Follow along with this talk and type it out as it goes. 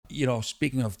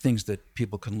Speaking of things that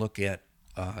people can look at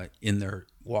in their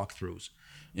walkthroughs,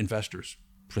 investors,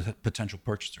 potential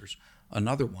purchasers,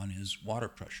 another one is water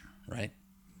pressure, right?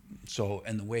 So,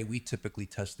 and the way we typically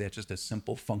test that, just a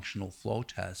simple functional flow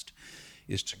test,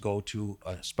 is to go to,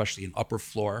 especially an upper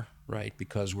floor, right?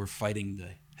 Because we're fighting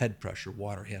the head pressure.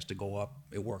 Water has to go up.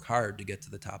 It work hard to get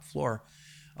to the top floor.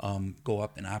 Go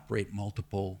up and operate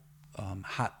multiple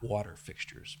hot water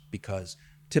fixtures, because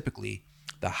typically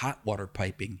the hot water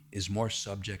piping is more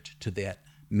subject to that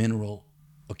mineral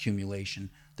accumulation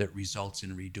that results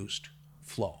in reduced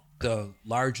flow. The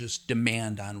largest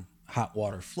demand on hot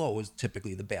water flow is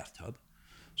typically the bathtub.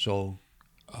 So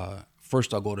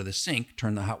first I'll go to the sink,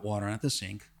 turn the hot water on at the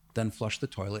sink, then flush the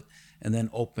toilet, and then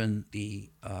open the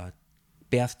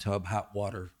bathtub hot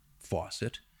water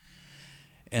faucet.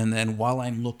 And then while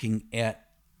I'm looking at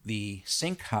the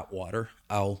sink hot water,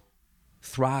 I'll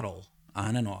throttle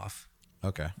on and off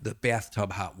the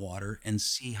bathtub hot water and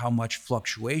see how much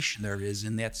fluctuation there is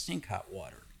in that sink hot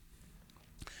water.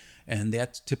 And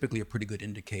that's typically a pretty good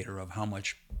indicator of how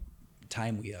much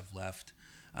time we have left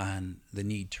on the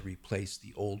need to replace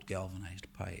the old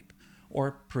galvanized pipe.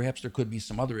 Or perhaps there could be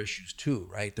some other issues too,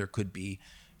 right? There could be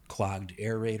clogged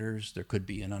aerators. There could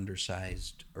be an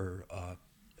undersized or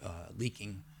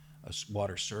leaking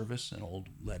water service, an old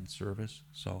lead service.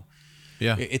 So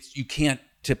you can't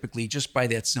typically, just by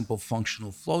that simple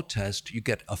functional flow test, you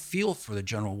get a feel for the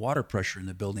general water pressure in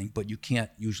the building, but you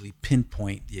can't usually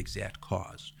pinpoint the exact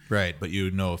cause. Right, but you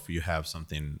know if you have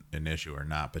an issue or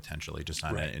not, potentially, just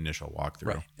on an initial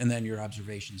walkthrough. Right, and then your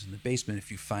observations in the basement, if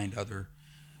you find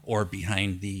or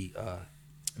behind the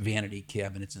vanity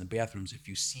cabinets in the bathrooms, if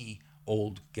you see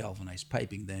old galvanized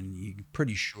piping, then you're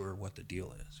pretty sure what the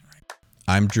deal is. Right?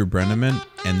 I'm Drew Brenneman,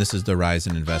 and this is the Rise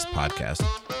and Invest podcast.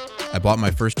 I bought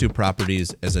my first 2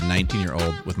 properties as a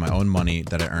 19-year-old with my own money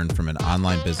that I earned from an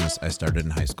online business I started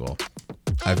in high school.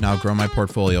 I've now grown my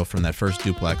portfolio from that first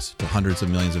duplex to hundreds of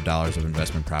millions of dollars of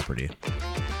investment property.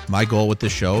 My goal with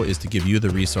this show is to give you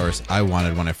the resource I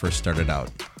wanted when I first started out.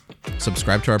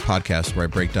 Subscribe to our podcast where I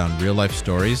break down real-life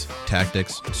stories,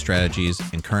 tactics, strategies,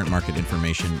 and current market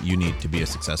information you need to be a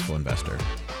successful investor.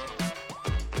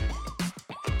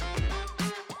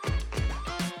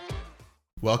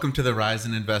 Welcome to the Rise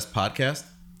and Invest podcast.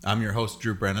 I'm your host,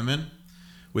 Drew Brenneman.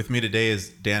 With me today is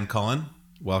Dan Cullen.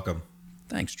 Welcome.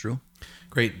 Thanks, Drew.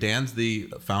 Great. Dan's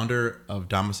the founder of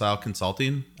Domicile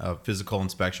Consulting, a physical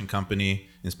inspection company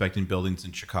inspecting buildings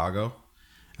in Chicago.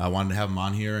 I wanted to have him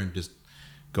on here and just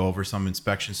go over some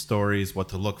inspection stories, what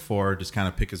to look for, just kind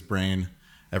of pick his brain,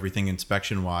 everything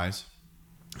inspection-wise.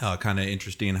 Kind of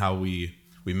interesting how we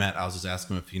met. I was just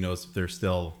asking him if he knows if they're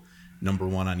still number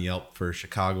 1 on Yelp for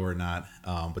Chicago or not.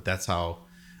 But that's how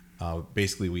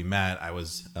basically we met. I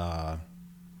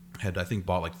had I think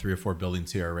bought like 3 or 4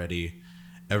 buildings here already.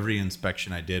 Every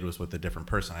inspection I did was with a different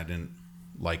person. I didn't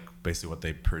like basically what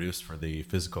they produced for the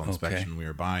physical inspection. We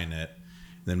were buying it.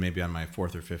 And then maybe on my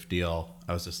 4th or 5th deal,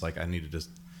 I was just like, I need to just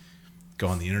go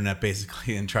on the internet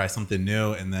basically and try something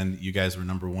new. And then you guys were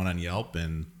number 1 on Yelp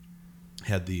and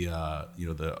had the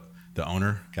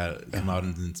owner come out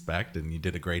and inspect, and you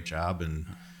did a great job. And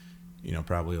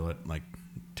probably like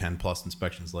 10 plus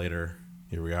inspections later,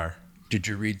 here we are. Did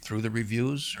you read through the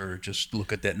reviews or just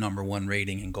look at that number 1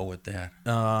 rating and go with that?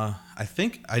 I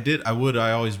think I did.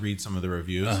 I always read some of the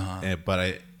reviews,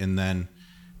 and then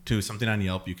too, something on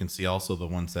Yelp, you can see also the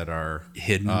ones that are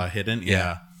hidden.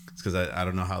 Yeah. It's because I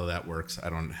don't know how that works. I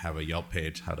don't have a Yelp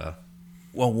page.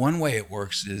 Well, one way it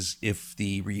works is if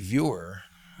the reviewer,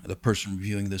 the person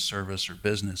reviewing the service or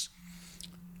business,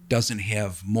 doesn't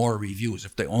have more reviews.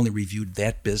 If they only reviewed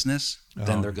that business,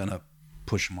 then they're going to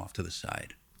push them off to the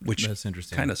side, which that's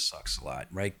interesting. Kind of sucks a lot,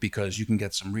 right? Because you can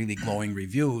get some really glowing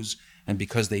reviews, and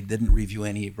because they didn't review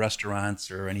any restaurants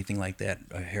or anything like that,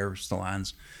 hair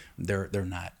salons, they're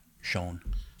not shown.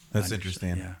 That's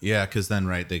interesting. Yeah, because then,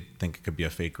 right, they think it could be a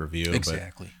fake review.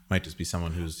 Exactly. But it might just be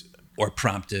someone who's... Or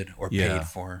prompted or paid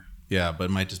for. Yeah, but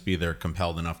it might just be they're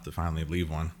compelled enough to finally leave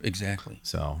one. Exactly.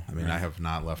 So, I mean, I have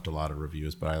not left a lot of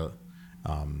reviews, but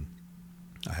I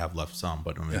have left some.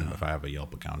 But I mean, if I have a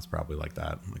Yelp account, it's probably like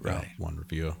that, like 1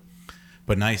 review.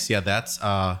 But nice. Yeah, that's...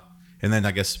 and then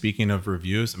I guess speaking of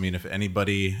reviews, I mean, if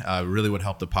anybody really would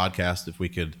help the podcast if we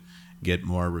could get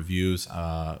more reviews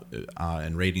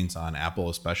and ratings on Apple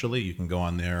especially, you can go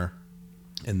on there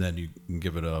and then you can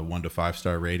give it a 1 to 5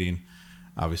 star rating.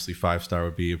 Obviously 5-star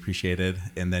would be appreciated.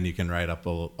 And then you can write up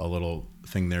a little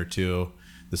thing there too.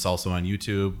 This also on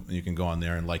YouTube. You can go on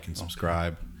there and like and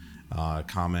subscribe,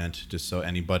 comment, just so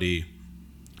anybody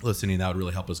listening, that would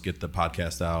really help us get the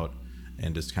podcast out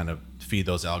and just kind of feed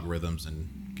those algorithms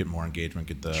and get more engagement,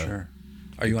 get the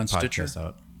Are you on podcast Stitcher?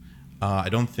 out. I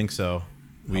don't think so.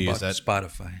 How We about use that.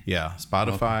 Spotify? Yeah,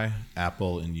 Spotify,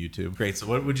 Apple, and YouTube. Great. So,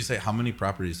 what would you say? How many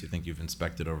properties do you think you've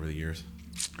inspected over the years?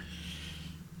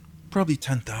 Probably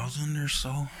 10,000 or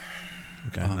so.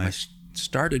 Okay, I nice.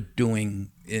 started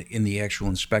doing in the actual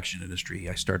inspection industry.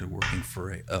 I started working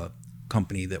for a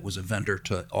company that was a vendor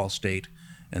to Allstate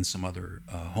and some other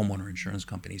homeowner insurance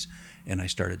companies, and I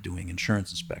started doing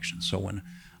insurance inspections. So when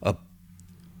a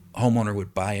homeowner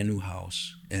would buy a new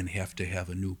house and have to have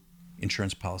a new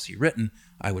insurance policy written,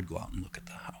 I would go out and look at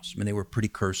the house. I mean, they were pretty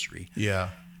cursory. Yeah,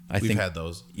 I we've think- had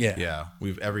those. Yeah. yeah.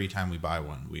 We've every time we buy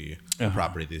one, the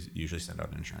property they usually send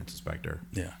out an insurance inspector.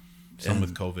 Yeah. Some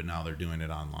with COVID now they're doing it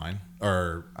online,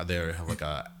 or they have like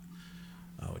a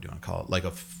what do you want to call it? Like a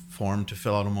form to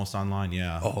fill out almost online.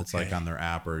 Yeah, Oh, it's like okay. on their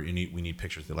app, or we need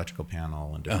pictures of the electrical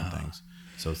panel and different things.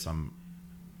 So some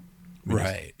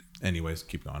Right. Anyways,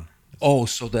 keep going. Oh,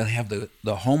 so they'll have the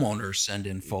homeowner send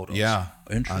in photos. Yeah,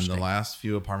 Interesting. on the last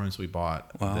few apartments we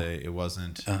bought, Wow. it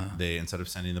wasn't they instead of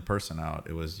sending the person out,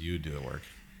 it was you do the work.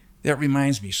 That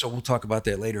reminds me. So we'll talk about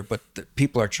that later. But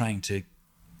people are trying to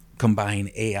combine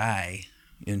AI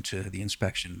into the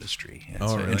inspection industry. It's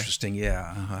Oh, really? interesting.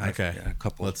 Yeah. I've Okay, got a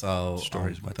couple Let's of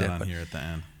stories I'll put about that that. on But, here at the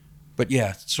end. but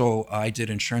yeah, so I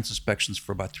did insurance inspections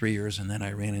for about 3 years, and then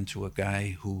I ran into a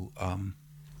guy who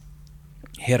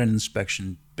had an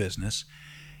inspection business.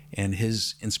 And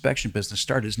his inspection business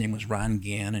started, his name was Ron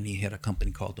Gann, and he had a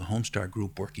company called the Homestar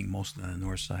Group working mostly on the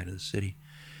north side of the city.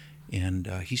 And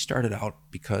he started out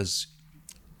because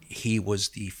he was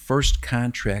the first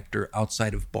contractor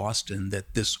outside of Boston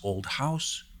that this old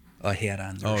house had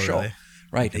on their Oh, show. really?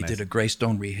 Right. Okay, They nice. did a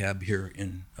Greystone rehab here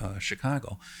in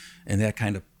Chicago. And that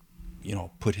kind of,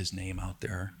 put his name out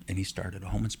there. And he started a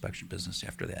home inspection business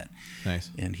after that.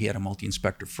 Nice. And he had a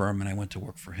multi-inspector firm, and I went to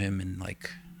work for him in I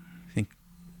think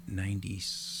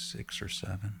 96 or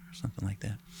 7 or something like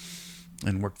that,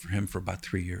 and worked for him for about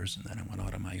 3 years, and then I went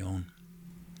out on my own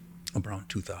around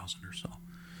 2000 or so.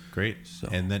 Great. So-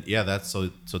 And then that's so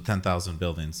 10,000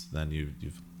 buildings. Then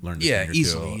you've learned. A Yeah, thing or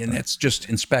easily, two. and that's just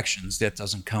inspections. That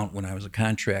doesn't count when I was a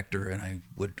contractor, and I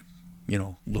would,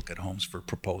 look at homes for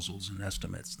proposals and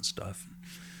estimates and stuff.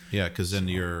 Yeah, because then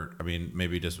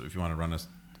maybe just if you want to run us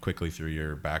quickly through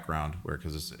your background,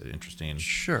 because it's an interesting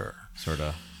Sure. sort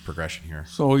of progression here.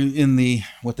 So in the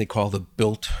what they call the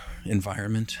built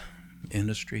environment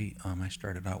industry, I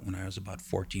started out when I was about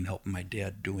 14, helping my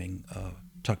dad doing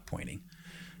tuck pointing,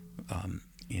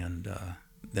 and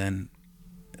then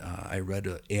I read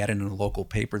an ad in a local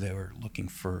paper. They were looking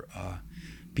for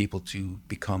people to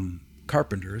become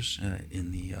carpenters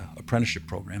in the apprenticeship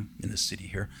program in the city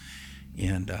here.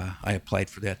 And I applied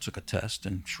for that, took a test,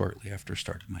 and shortly after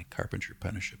started my carpentry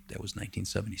apprenticeship. That was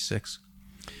 1976.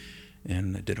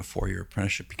 And I did a 4-year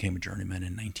apprenticeship, became a journeyman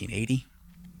in 1980.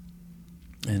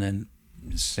 And then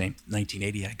same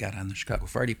 1980, I got on the Chicago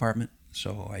Fire Department.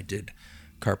 So I did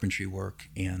carpentry work,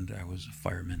 and I was a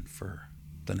fireman for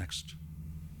the next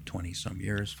 20-some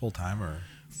years. Full time or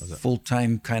was it?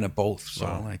 Full-time, kind of both. So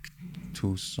Wow.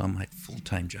 some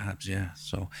full-time jobs, yeah.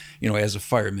 So, as a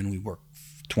fireman, we work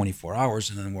 24 hours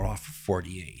and then we're off for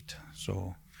 48.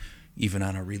 So even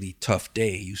on a really tough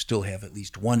day, you still have at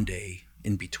least one day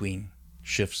in between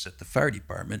shifts at the fire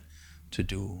department to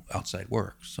do outside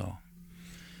work. So,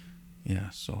 yeah,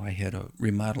 so I had a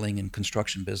remodeling and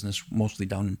construction business, mostly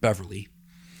down in Beverly.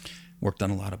 Worked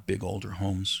on a lot of big older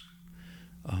homes.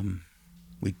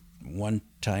 One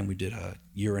time we did a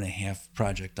 1.5-year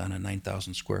project on a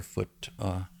 9,000 square foot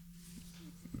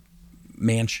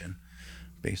mansion.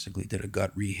 Basically did a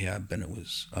gut rehab, and it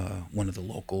was one of the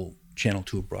local Channel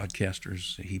 2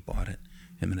 broadcasters. He bought it,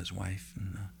 him and his wife,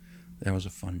 and that was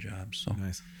a fun job. So,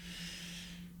 Nice.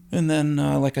 and then,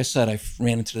 like I said, I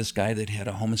ran into this guy that had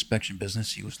a home inspection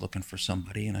business. He was looking for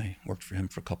somebody, and I worked for him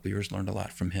for a couple of years, learned a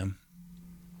lot from him,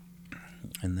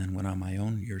 and then went on my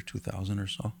own, year 2000 or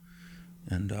so.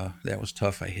 And that was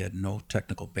tough. I had no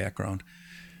technical background.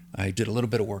 I did a little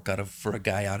bit of work for a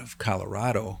guy out of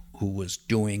Colorado who was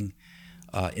doing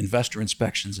investor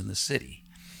inspections in the city.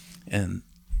 And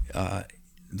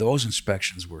those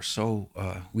inspections were so,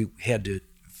 we had to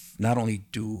not only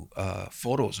do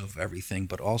photos of everything,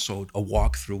 but also a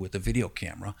walkthrough with a video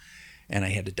camera. And I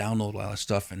had to download a lot of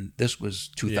stuff. And this was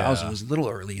 2000. Yeah. It was a little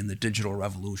early in the digital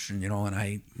revolution, and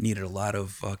I needed a lot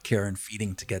of care and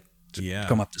feeding to get to Yeah.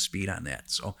 come up to speed on that.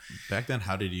 So, Back then,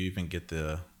 how did you even get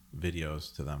the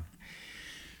videos to them?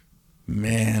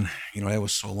 man, that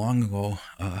was so long ago.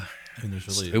 I mean, there's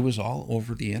really It was all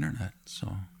over the internet.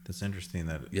 So, that's interesting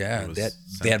that yeah, it was that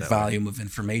sent way. volume of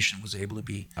information was able to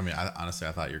be. I mean, honestly,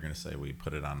 I thought you were going to say we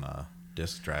put it on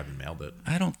disk drive and mailed it.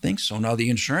 I don't think so. Now the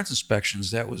insurance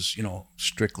inspections, that was,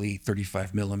 strictly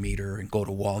 35 millimeter and go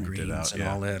to Walgreens and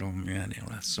all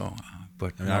that. So,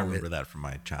 but I remember that from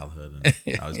my childhood.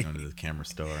 And I was going to the camera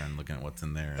store and looking at what's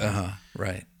in there. And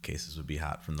right. Cases would be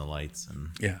hot from the lights and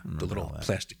the little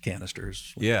plastic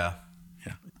canisters. Yeah.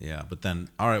 But then,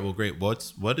 all right, well, great.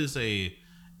 What is a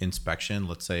inspection,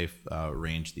 let's say,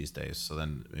 range these days? So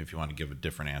then, if you want to give a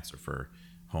different answer for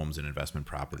homes and investment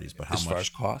properties, but how much? As far as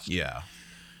cost? Yeah.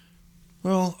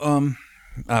 Well,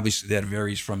 obviously that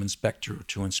varies from inspector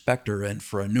to inspector, and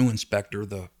for a new inspector,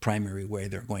 the primary way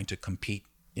they're going to compete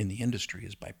in the industry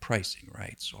is by pricing,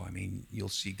 right? So, I mean, you'll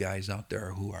see guys out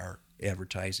there who are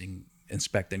advertising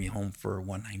inspect any home for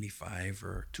 $195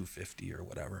 or $250 or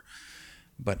whatever.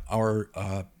 But our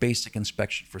basic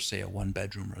inspection for, say, a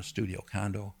one-bedroom or a studio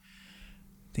condo,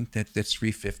 I think that's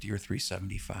 $350 or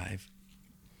 $375.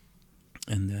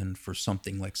 And then for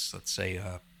something like, let's say,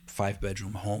 a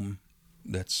 5-bedroom home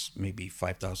that's maybe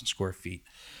 5,000 square feet,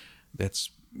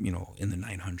 that's, in the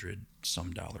 $900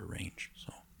 some range.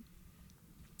 So,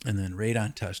 and then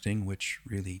radon testing, which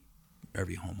really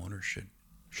every homeowner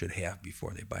should have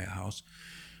before they buy a house,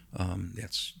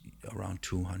 that's around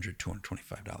 $200,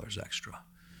 $225 extra.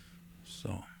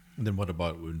 So. And then what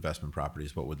about investment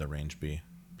properties? What would the range be?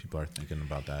 People are thinking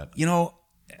about that.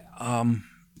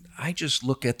 I just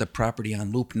look at the property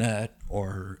on LoopNet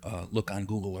or look on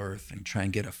Google Earth and try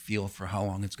and get a feel for how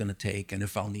long it's going to take and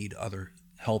if I'll need other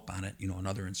help on it,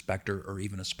 another inspector or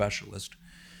even a specialist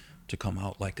to come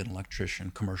out, like an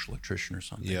electrician, commercial electrician or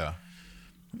something. Yeah.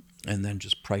 And then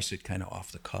just price it kind of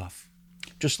off the cuff.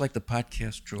 Just like the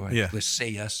podcast, Joy. Yeah. Let's say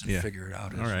yes and figure it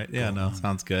out. All right. Yeah, no,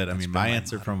 sounds good. I mean, my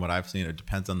answer from what I've seen, it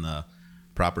depends on the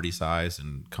property size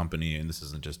and company, and this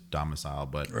isn't just domicile,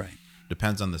 but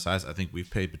depends on the size. I think we've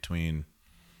paid between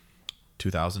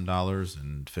 $2,000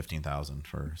 and $15,000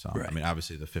 for some. Right. I mean,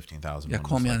 obviously the $15,000. Yeah,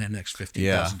 call me on that next $15,000.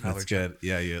 Yeah, that's good.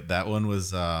 Yeah. That one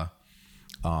was, I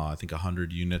think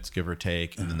 100 units, give or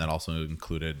take, and then that also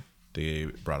included, they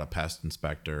brought a pest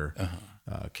inspector,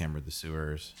 cambered the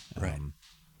sewers. Right.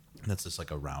 That's just like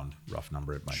a rough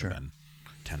number. It might have been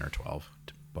 10 or 12.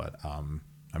 But,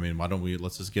 I mean,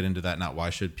 let's just get into that now. Why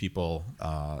should people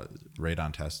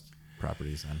radon test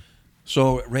properties then?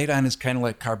 So radon is kind of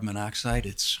like carbon monoxide.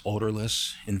 It's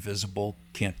odorless, invisible,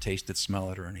 can't taste it, smell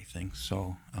it, or anything.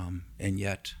 So, and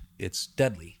yet it's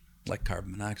deadly, like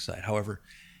carbon monoxide. However,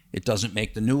 it doesn't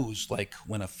make the news like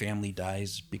when a family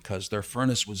dies because their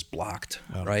furnace was blocked,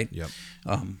 right? Yep.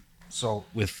 So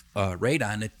with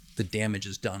radon, the damage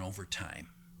is done over time.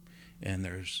 And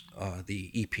there's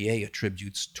the EPA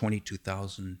attributes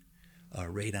 22,000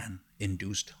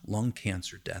 radon-induced lung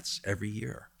cancer deaths every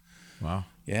year. Wow.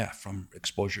 Yeah, from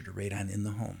exposure to radon in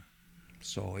the home.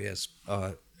 So as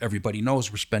everybody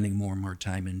knows, we're spending more and more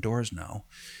time indoors now,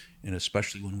 and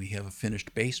especially when we have a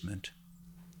finished basement,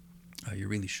 you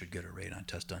really should get a radon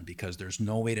test done because there's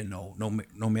no way to know,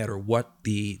 no matter what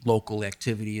the local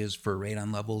activity is for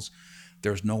radon levels,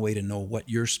 there's no way to know what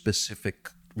your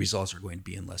specific results are going to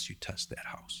be unless you test that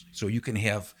house. So you can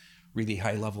have really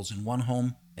high levels in one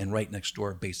home and right next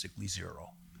door basically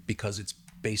zero because it's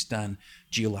based on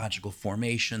geological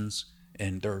formations,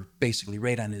 and they're basically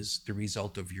radon is the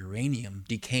result of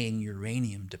decaying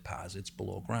uranium deposits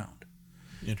below ground.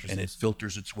 Interesting. And it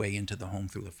filters its way into the home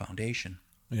through the foundation.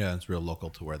 Yeah, it's real local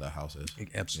to where the house is.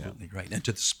 Absolutely right. And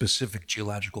to the specific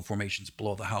geological formations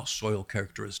below the house, soil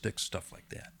characteristics, stuff like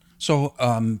that. So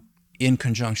in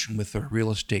conjunction with a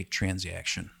real estate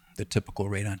transaction, the typical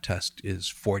radon test is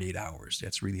 48 hours.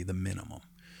 That's really the minimum.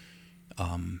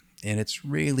 And it's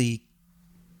really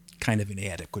kind of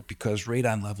inadequate because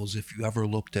radon levels, if you ever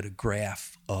looked at a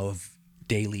graph of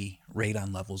daily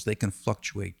radon levels, they can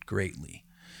fluctuate greatly.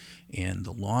 And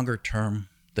the longer term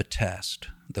the test,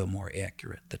 the more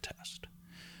accurate the test.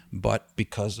 But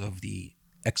because of the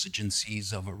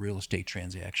exigencies of a real estate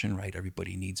transaction, right,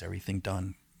 everybody needs everything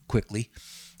done quickly,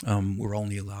 we're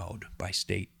only allowed by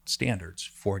state standards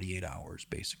 48 hours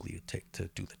basically to take to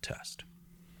do the test.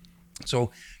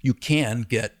 So you can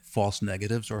get false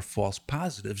negatives or false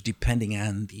positives depending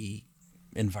on the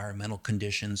environmental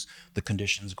conditions, the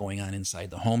conditions going on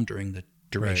inside the home during the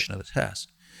duration of the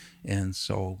test. And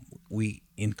so we,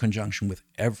 in conjunction with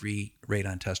every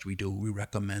radon test we do, we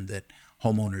recommend that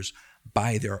homeowners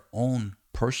buy their own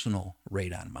personal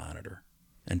radon monitor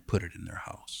and put it in their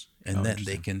house. And then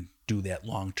they can do that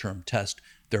long-term test.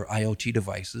 They're IoT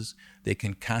devices. They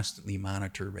can constantly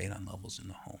monitor radon levels in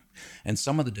the home. And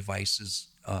some of the devices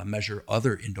measure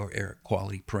other indoor air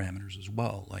quality parameters as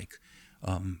well, like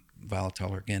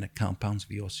volatile organic compounds,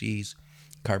 VOCs,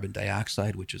 carbon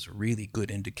dioxide, which is a really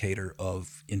good indicator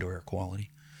of indoor air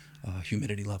quality,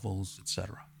 humidity levels,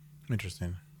 etc.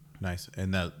 Interesting. Nice.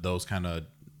 And those kind of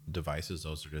devices,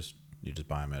 those are just, you just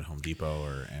buy them at Home Depot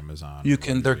or Amazon. You or can.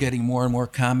 wherever They're you- getting more and more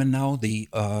common now. The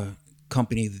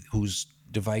company whose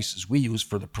devices we use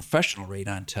for the professional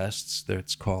radon tests,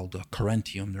 it's called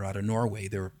Corentium. They're out of Norway.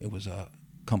 It was a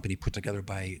company put together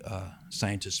by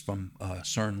scientists from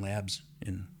CERN Labs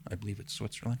in, I believe it's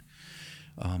Switzerland.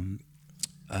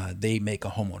 They make a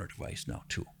homeowner device now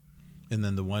too. And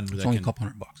then the one It's that only can, a couple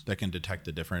 $100. that can detect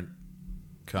the different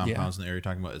compounds in the area you're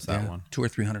talking about, is that Yeah, one? $200 or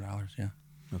 $300. Yeah.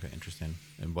 Okay, interesting.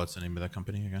 And what's the name of that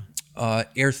company again?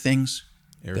 Air Things.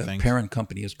 Air The Things? parent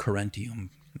company is Corentium,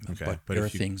 Okay, but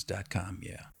if you- airthings.com.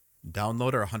 Yeah.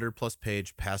 Download our 100-plus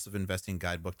page passive investing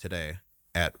guidebook today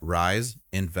at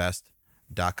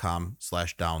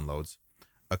riseinvest.com/downloads.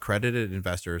 Accredited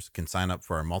investors can sign up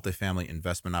for our multifamily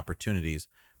investment opportunities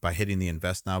by hitting the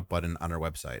Invest Now button on our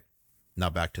website. Now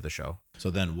back to the show. So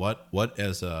then what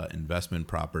as a investment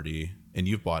property, and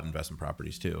you've bought investment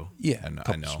properties too. Yeah, and a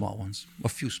couple small ones, a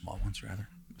few small ones rather.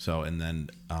 So, and then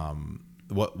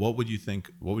what would you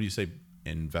say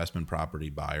investment property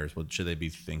buyers, what should they be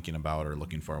thinking about or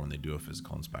looking for when they do a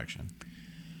physical inspection?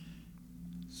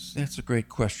 That's a great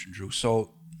question, Drew.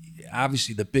 So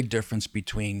obviously the big difference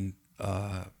between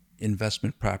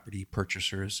investment property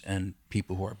purchasers and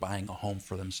people who are buying a home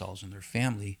for themselves and their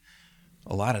family,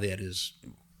 a lot of that is,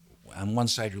 on one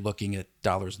side you're looking at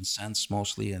dollars and cents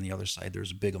mostly, and the other side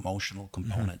there's a big emotional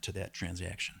component to that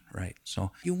transaction, right?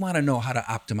 So you want to know how to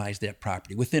optimize that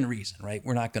property within reason, right?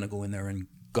 We're not going to go in there and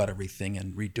gut everything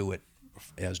and redo it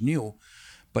as new,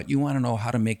 but you want to know how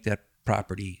to make that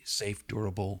property safe,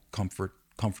 durable,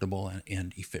 comfortable,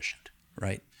 and efficient,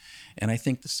 right? And I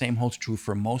think the same holds true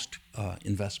for most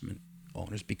investment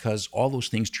owners, because all those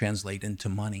things translate into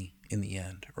money in the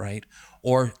end, right?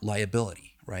 Or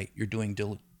liability, right? You're doing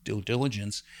due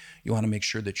diligence. You want to make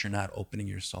sure that you're not opening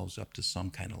yourselves up to some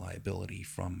kind of liability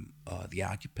from the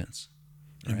occupants.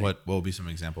 And what will be some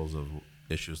examples of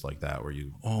issues like that where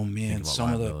you Oh man, think about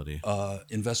some liability? of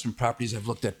the investment properties I've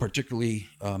looked at, particularly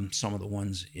some of the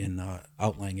ones in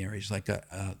outlying areas, like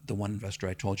the one investor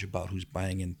I told you about who's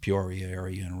buying in Peoria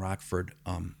area and Rockford.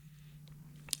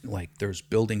 Like there's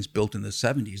buildings built in the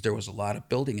 70s. There was a lot of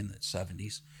building in the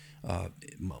 70s,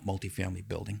 multifamily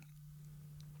building,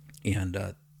 and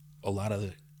a lot of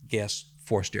the gas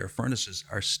forced air furnaces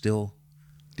are still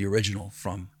the original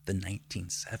from the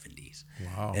 1970s.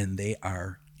 Wow. And they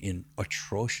are in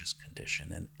atrocious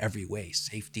condition in every way: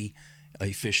 safety,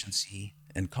 efficiency,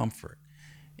 and comfort.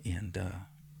 And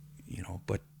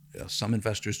but some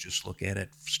investors just look at it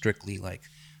strictly like,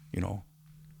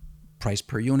 price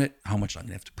per unit, how much I'm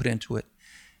gonna have to put into it,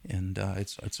 and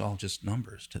it's all just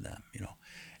numbers to them.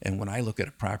 And when I look at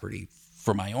a property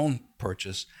for my own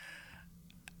purchase,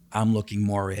 I'm looking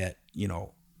more at,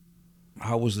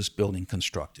 how was this building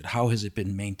constructed? How has it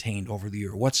been maintained over the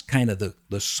year? What's kind of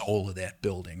the soul of that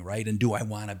building, right? And do I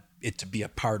want it to be a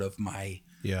part of my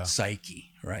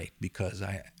psyche, right? Because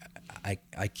I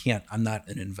can't, I'm not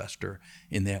an investor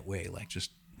in that way, like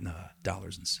just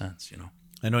dollars and cents,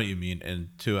 I know what you mean. And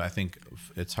two, I think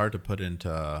it's hard to put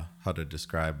into how to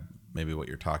describe maybe what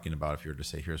you're talking about if you were to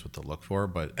say, here's what to look for.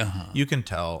 But you can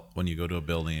tell when you go to a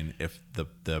building if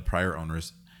the prior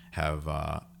owners have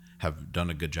done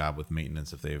a good job with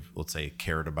maintenance, if they've, let's say,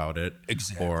 cared about it.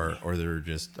 Exactly. Or they're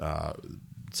just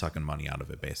sucking money out of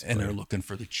it, basically. And they're looking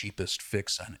for the cheapest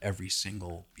fix on every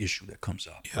single issue that comes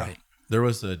up, right? There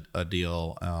was a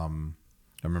deal I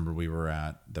remember we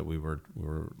were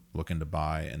looking to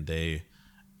buy, and they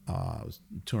was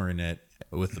touring it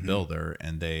with the builder,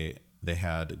 and they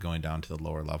had, going down to the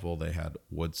lower level, they had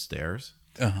wood stairs.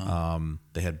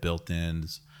 They had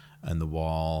built-ins in the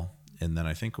wall, and then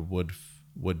I think a wood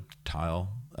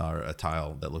tile, or a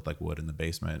tile that looked like wood in the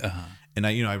basement. And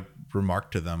I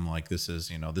remarked to them, like, this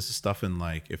is stuff in,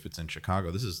 like, if it's in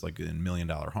Chicago, this is like in $1 million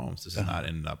homes. This is not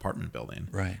in an apartment building.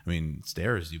 Right. I mean,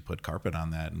 stairs, you put carpet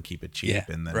on that and keep it cheap.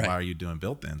 And then why are you doing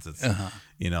built-ins? It's,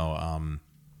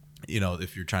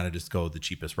 if you're trying to just go the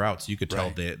cheapest routes, you could tell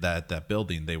that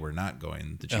building, they were not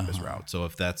going the cheapest route. So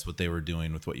if that's what they were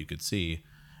doing with what you could see,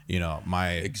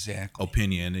 my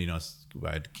opinion,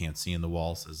 I can't see in the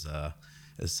walls,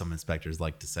 as some inspectors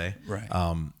like to say,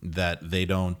 that they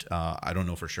don't, I don't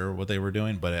know for sure what they were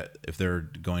doing, but if they're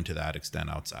going to that extent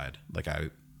outside, like, I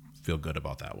feel good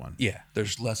about that one. Yeah,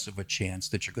 there's less of a chance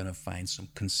that you're going to find some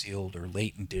concealed or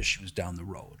latent issues down the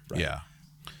road, right?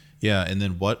 Yeah, and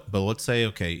then but let's say,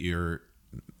 okay, you're,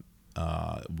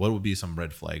 what would be some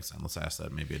red flags? And let's ask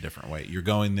that maybe a different way. You're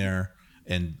going there,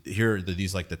 and here are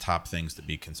these, like, the top things to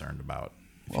be concerned about.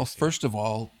 Well, first of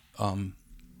all,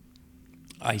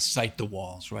 I cite the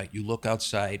walls, right? You look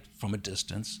outside from a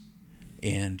distance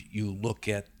and you look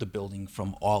at the building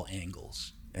from all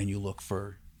angles and you look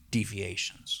for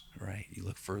deviations, right? You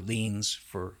look for leans,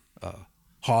 for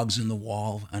hogs in the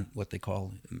wall, on what they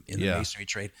call in the Yeah. masonry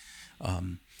trade.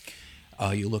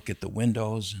 You look at the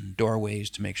windows and doorways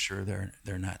to make sure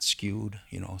they're not skewed,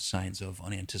 signs of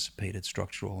unanticipated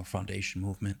structural or foundation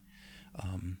movement,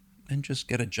 and just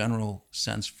get a general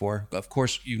sense for. Of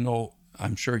course,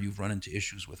 I'm sure you've run into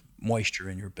issues with moisture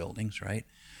in your buildings, right?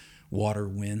 Water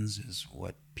winds is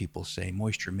what people say.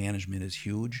 Moisture management is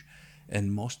huge,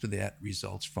 and most of that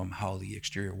results from how the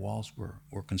exterior walls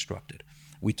were constructed.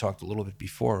 We talked a little bit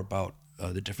before about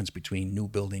the difference between new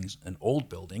buildings and old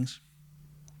buildings.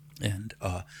 And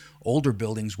older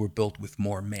buildings were built with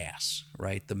more mass,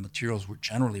 right? The materials were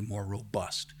generally more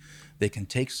robust. They can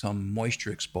take some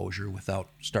moisture exposure without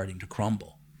starting to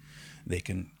crumble. They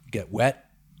can get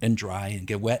wet and dry and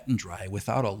get wet and dry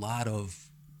without a lot of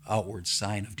outward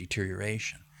sign of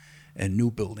deterioration. And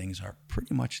new buildings are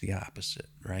pretty much the opposite,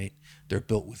 right? They're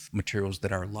built with materials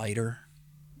that are lighter,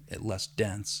 less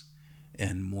dense,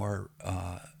 and more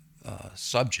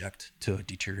subject to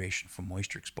deterioration from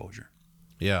moisture exposure.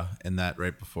 Yeah, and that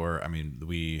right before, I mean,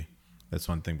 that's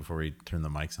one thing before we turned the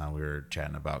mics on, we were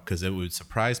chatting about, because it would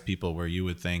surprise people where you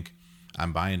would think,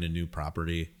 I'm buying a new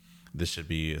property, this should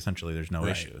be, essentially, there's no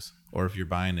Right. issues. Or if you're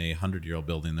buying a 100-year-old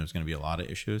building, there's going to be a lot of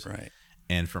issues. Right.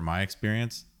 And from my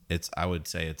experience, I would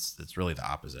say it's really the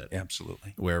opposite.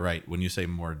 Absolutely. Where, right, when you say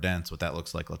more dense, what that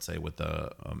looks like, let's say with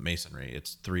the masonry,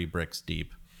 it's 3 bricks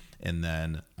deep, and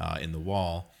then in the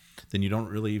wall, then you don't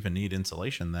really even need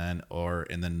insulation then,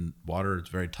 and then water is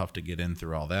very tough to get in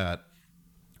through all that.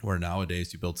 Where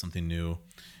nowadays you build something new,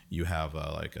 you have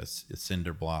like a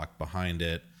cinder block behind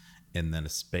it, and then a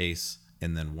space,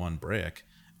 and then 1 brick.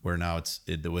 Where now it's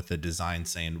with the design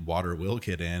saying water will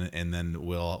get in, and then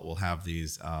we'll have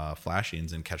these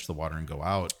flashings and catch the water and go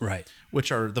out. Right.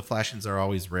 Which are the flashings are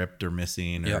always ripped or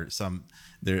missing, or Yep. some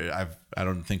there. I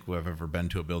don't think I've ever been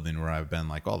to a building where I've been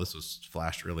like, oh, this was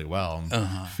flashed really well.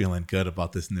 I'm feeling good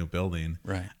about this new building.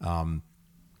 Right.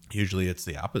 Usually it's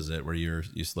the opposite, where you're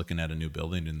just looking at a new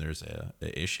building and there's a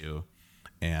issue.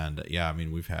 And yeah, I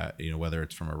mean, we've had, whether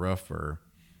it's from a roof or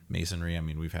masonry, I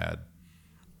mean, we've had,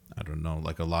 I don't know,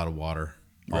 like a lot of water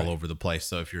Right. all over the place.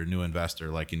 So if you're a new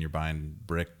investor, like, and you're buying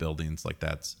brick buildings, like,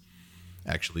 that's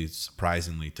actually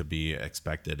surprisingly to be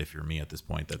expected if you're me at this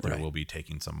point, that there Right. will be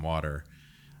taking some water.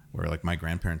 Where like my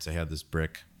grandparents, they had this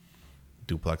brick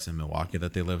duplex in Milwaukee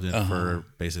that they lived in for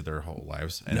basically their whole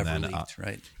lives. And Never then leaked,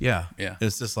 right? yeah. Yeah.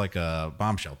 It's just like a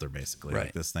bomb shelter, basically. Right.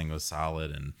 Like, this thing was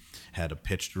solid and had a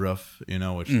pitched roof,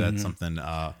 which that's something,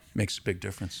 Makes a big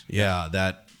difference. yeah,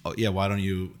 why don't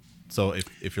you, so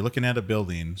if you're looking at a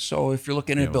building, So if you're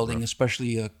looking at a a building, roof.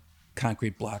 especially a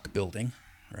concrete block building,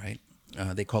 right?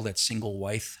 They call that single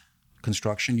wythe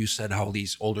construction. You said how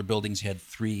these older buildings had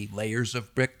 3 layers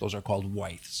of brick. Those are called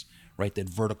wythes, right? That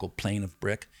vertical plane of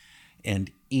brick.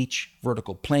 And each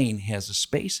vertical plane has a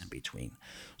space in between.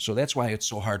 So that's why it's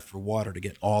so hard for water to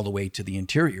get all the way to the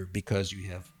interior, because you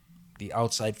have the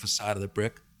outside facade of the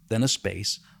brick, then a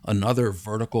space, another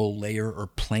vertical layer or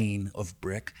plane of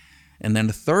brick, and then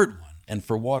a third one. And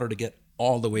for water to get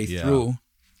all the way Yeah. through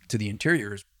to the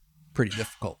interior is pretty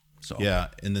difficult. So yeah,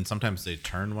 and then sometimes they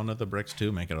turn one of the bricks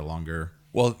too, make it a longer.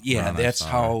 well, yeah, Run, I that's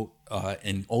saw. how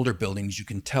in older buildings you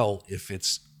can tell if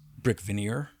it's brick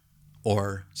veneer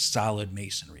or solid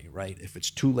masonry, right? If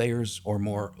it's 2 layers or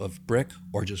more of brick,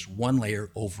 or just 1 layer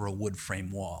over a wood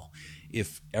frame wall.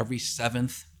 If every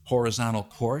 7th horizontal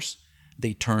course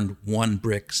they turned 1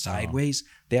 brick sideways,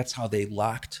 that's how they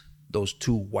locked those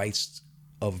 2 whites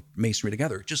of masonry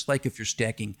together. Just like if you're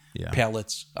stacking Yeah.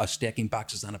 pallets, stacking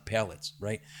boxes on a pallets,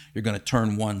 right? You're going to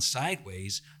turn 1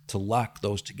 sideways to lock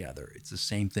those together. It's the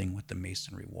same thing with the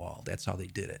masonry wall. That's how they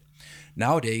did it.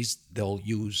 Nowadays, they'll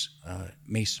use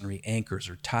masonry anchors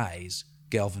or ties,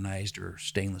 galvanized or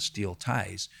stainless steel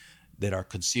ties that are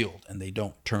concealed, and they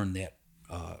don't turn that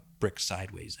brick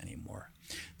sideways anymore.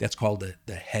 That's called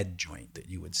the head joint that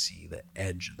you would see, the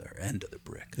edge, the end of the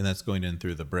brick. And that's going in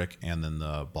through the brick and then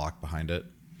the block behind it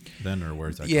then, or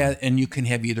where's that Yeah, going? and you can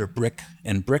have either brick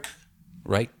and brick,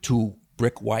 right? 2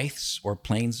 brick wythes or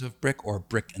planes of brick, or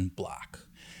brick and block.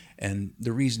 And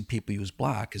the reason people use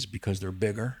block is because they're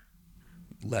bigger,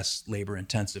 less labor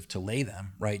intensive to lay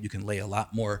them, right? You can lay a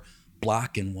lot more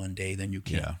block in one day than you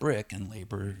can Yeah. brick, and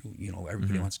labor,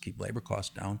 everybody wants to keep labor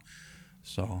costs down.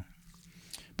 So,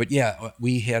 but yeah,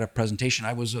 we had a presentation.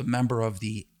 I was a member of have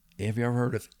you ever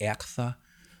heard of ACTHA,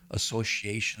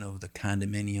 Association of the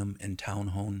Condominium and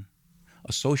Townhome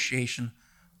Association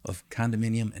of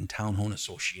Condominium and Townhome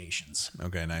Associations.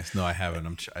 Okay, nice. No, I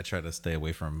haven't. I try to stay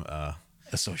away from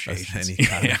Associations. any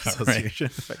kind Yeah, of association.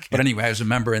 If I can. But anyway, I was a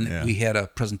member, and Yeah. we had a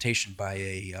presentation by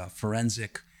a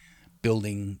forensic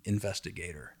building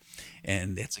investigator,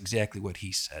 and that's exactly what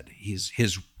he said.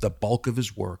 The bulk of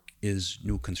his work is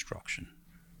new construction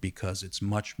because it's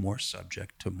much more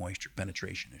subject to moisture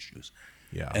penetration issues.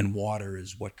 Yeah. And water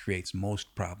is what creates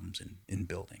most problems in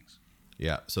buildings.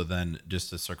 Yeah. So then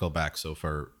just to circle back, so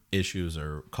for issues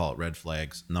or call it red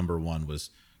flags, number one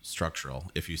was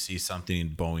structural. If you see something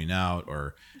bowing out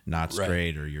or not Right.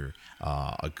 straight, or you're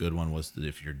a good one was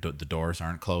if the doors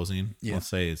aren't closing, Yeah. let's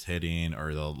say it's hitting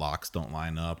or the locks don't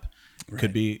line up. Right.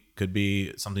 Could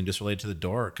be something just related to the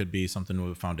door. It could be something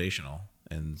with foundational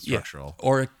and structural. Yeah.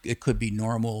 Or it could be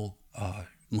normal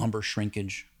lumber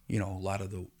shrinkage. You know, a lot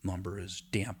of the lumber is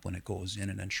damp when it goes in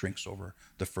and then shrinks over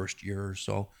the first year or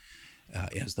so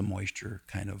as the moisture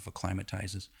kind of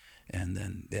acclimatizes. And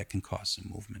then that can cause some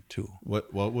movement too.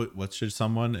 What should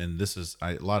someone, and this is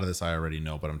a lot of this I already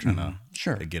know, but I'm trying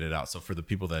Sure. to get it out. So for the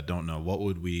people that don't know, what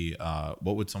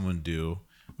would someone do?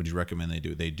 Would you recommend they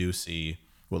do? They do see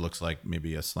what looks like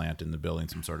maybe a slant in the building,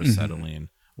 some sort of settling.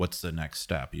 What's the next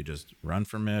step? You just run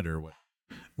from it, or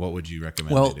what would you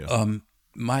recommend Well, they do?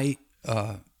 my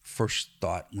first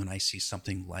thought when I see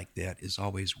something like that is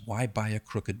always, why buy a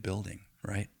crooked building,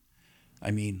 right? I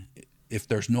mean, if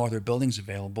there's no other buildings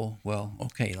available, well,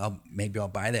 okay, maybe I'll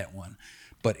buy that one,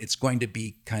 but it's going to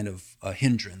be kind of a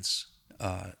hindrance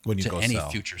When you to go any sell.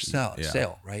 future Yeah.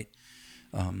 sale, right?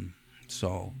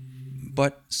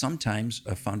 But sometimes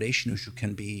a foundation issue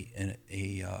can be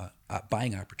a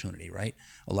buying opportunity, right?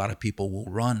 A lot of people will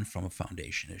run from a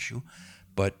foundation issue,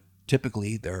 but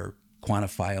typically they're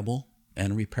quantifiable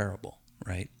and repairable,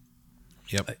 right?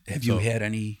 Yep. Have you had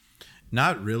any?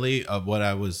 Not really. What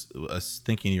I was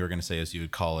thinking you were going to say is you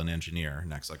would call an engineer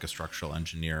next, like a structural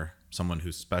engineer, someone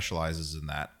who specializes in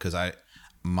that. Because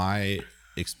my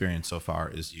experience so far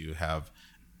is you have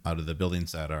out of the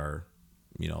buildings that are,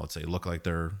 let's say look like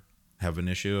they're have an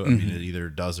issue. I mean, it either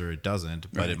does or it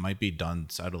doesn't, but Right. it might be done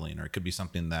settling, or it could be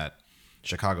something that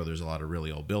Chicago, there's a lot of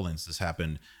really old buildings. This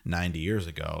happened 90 years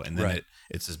ago, and then Right.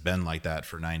 it's just been like that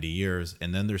for 90 years.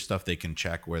 And then there's stuff they can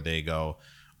check where they go,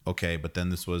 okay, but then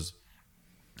this was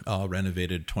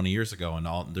renovated 20 years ago,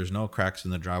 and there's no cracks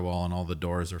in the drywall, and all the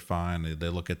doors are fine. They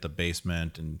look at the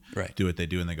basement and Right. do what they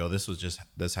do, and they go,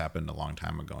 this happened a long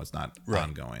time ago. It's not Right.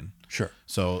 ongoing. Sure.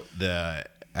 So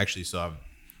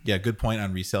good point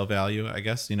on resale value, I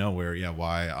guess, where,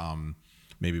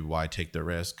 why take the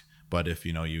risk? But if,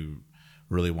 you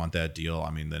really want that deal, I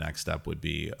mean, the next step would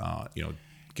be, get an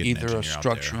Either engineer a out there.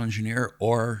 structural engineer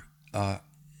or,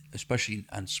 especially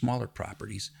on smaller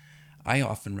properties, I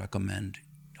often recommend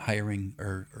hiring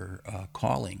or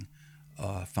calling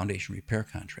a foundation repair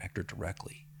contractor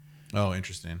directly, Oh,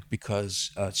 interesting.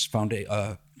 because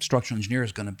structural engineer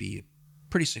is going to be a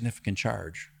pretty significant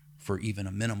charge for even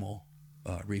a minimal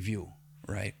review,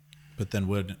 right? But then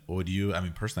would you, I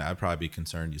mean, personally, I'd probably be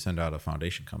concerned. You send out a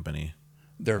foundation company.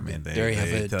 They have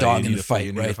a tell dog you in need the a- fight,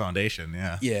 you need a right? foundation,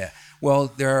 yeah. Yeah. Well,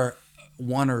 there are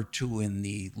one or two in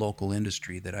the local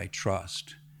industry that I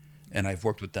trust, and I've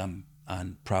worked with them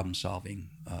on problem-solving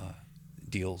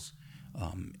deals,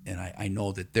 and I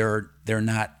know that they're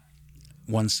not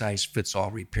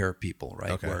one-size-fits-all repair people,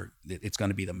 right? Okay. Where it's going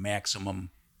to be the maximum.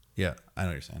 Yeah, I know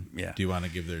what you're saying. Yeah. Do you want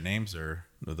to give their names or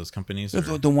those companies?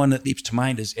 The one that leaps to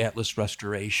mind is Atlas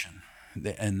Restoration,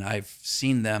 and I've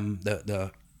seen them,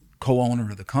 the co-owner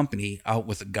of the company, out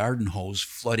with a garden hose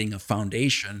flooding a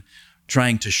foundation,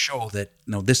 trying to show that,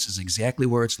 this is exactly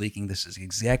where it's leaking. This is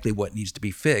exactly what needs to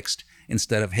be fixed,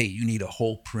 instead of, hey, you need a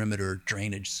whole perimeter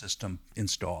drainage system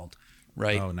installed,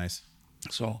 right? Oh, nice.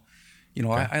 So,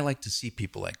 I like to see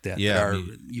people like that. Yeah, that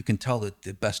me- you can tell that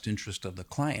the best interest of the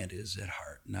client is at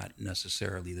heart, not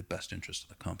necessarily the best interest of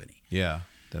the company. Yeah,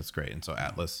 that's great. And so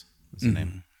Atlas is the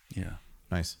name. Yeah.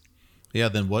 Nice. Yeah,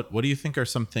 then what do you think are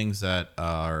some things that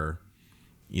are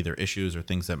either issues or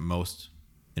things that most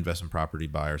investment property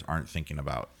buyers aren't thinking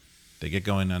about? They get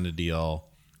going on the deal,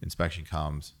 inspection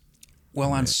comes.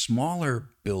 Well, on smaller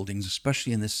buildings,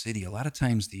 especially in this city, a lot of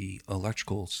times the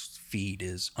electrical feed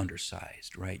is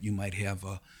undersized, right? You might have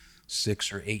a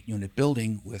 6 or 8 unit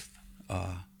building with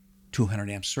 200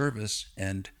 amp service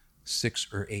and 6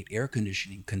 or 8 air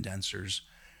conditioning condensers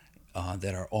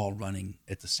that are all running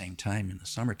at the same time in the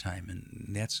summertime,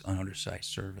 and that's an undersized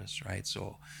service, right?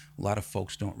 So a lot of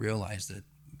folks don't realize that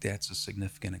that's a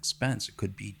significant expense. It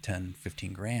could be 10,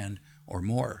 15 grand or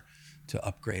more to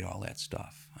upgrade all that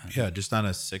stuff. Yeah, just on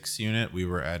a 6 unit, we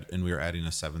were adding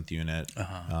a 7th unit.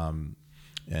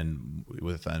 And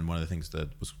one of the things that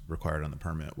was required on the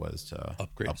permit was to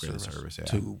Upgrade the service. Yeah.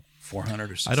 to 400 or I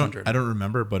don't 600. I don't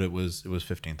remember, but it was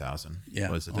 15,000. Yeah,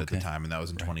 Was it at the okay. time, and that was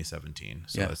in 2017.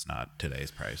 So Yeah. it's not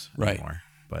today's price Right. anymore.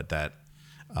 But that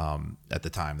at the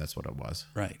time, that's what it was.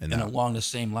 Right. And And that, along the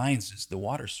same lines is the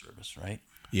water service, right?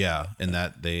 yeah, and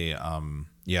that they and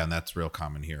that's real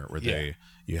common here, where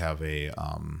you have a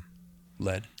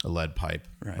Lead. lead pipe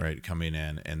Right. coming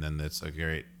in, and then it's a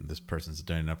great, this person's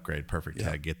doing an upgrade, perfect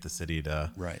to get the city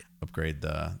to Right. upgrade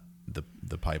the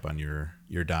pipe on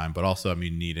your dime, but also, I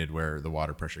mean, needed where the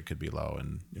water pressure could be low,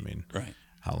 and I mean, Right.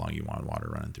 how long you want water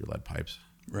running through lead pipes.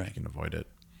 Right. You can avoid it.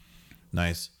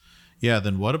 Nice. Yeah.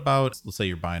 Then what about, let's say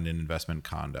you're buying an investment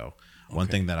condo. One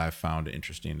Okay. thing that I've found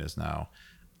interesting is now,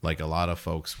 like, a lot of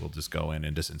folks will just go in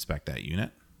and just inspect that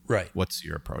unit. Right. What's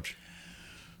your approach?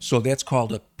 So that's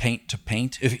called a paint to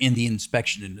paint. If in the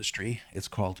inspection industry, it's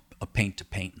called a paint to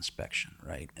paint inspection,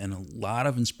 right? And a lot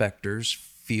of inspectors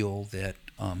feel that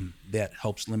that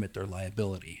helps limit their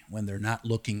liability when they're not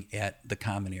looking at the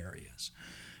common areas.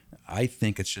 I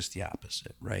think it's just the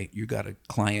opposite, right? You got a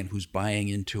client who's buying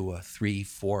into a 3,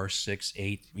 4, 6,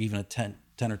 8, even a 10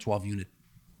 or 12 unit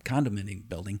condominium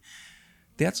building.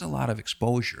 That's a lot of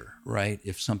exposure, right?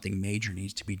 If something major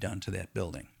needs to be done to that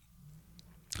building.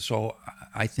 So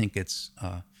I think it's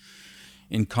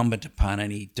incumbent upon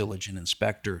any diligent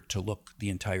inspector to look the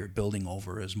entire building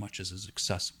over as much as is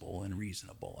accessible and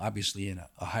reasonable. Obviously, in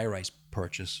a high-rise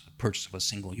purchase of a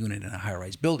single unit in a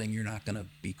high-rise building, you're not going to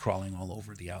be crawling all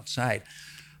over the outside.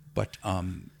 But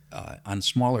on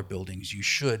smaller buildings, you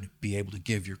should be able to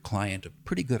give your client a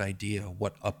pretty good idea of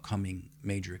what upcoming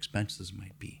major expenses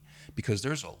might be. Because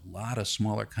there's a lot of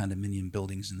smaller condominium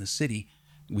buildings in the city.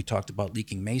 We talked about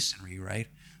leaking masonry, right?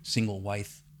 Single wide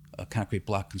concrete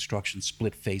block construction,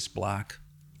 split face block,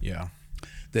 Yeah.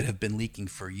 that have been leaking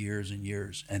for years and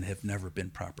years and have never been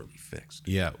properly fixed.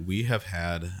 Yeah, we have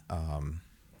had,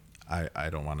 I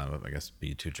don't want to, I guess,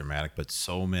 be too dramatic, but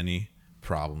so many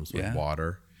problems with Yeah.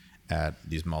 water at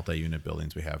these multi-unit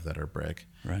buildings we have that are brick.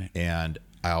 Right. And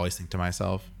I always think to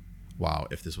myself, wow,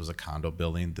 if this was a condo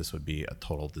building, this would be a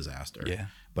total disaster. Yeah.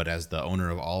 But as the owner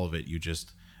of all of it, you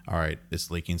just, all right, this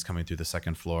leaking's coming through the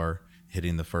second floor,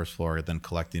 hitting the first floor, then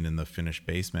collecting in the finished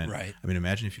basement. Right. I mean,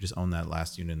 imagine if you just own that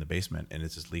last unit in the basement and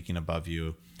it's just leaking above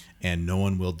you, and no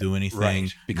one will do anything.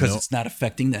 Right. Because No- it's not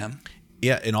affecting them.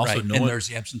 yeah, and also Right. no And one, there's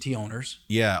the absentee owners.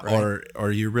 yeah, right.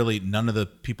 or you really, none of the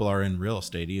people are in real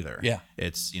estate either. Yeah.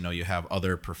 It's, you have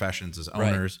other professions as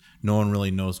Right. owners. No one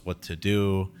really knows what to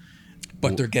do.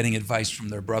 But they're getting advice from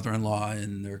their brother-in-law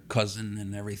and their cousin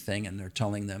and everything, and they're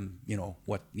telling them,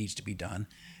 what needs to be done,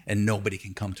 and nobody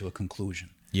can come to a conclusion.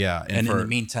 Yeah, And for, in the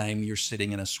meantime, you're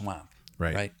sitting in a swamp.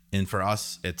 right. Right. And for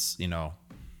us, it's,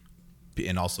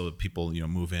 and also people,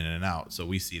 move in and out. So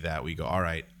we see that, we go, all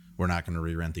right, we're not going to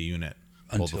re-rent the unit,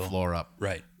 pull the Until- floor up,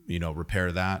 Right.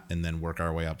 repair that, and then work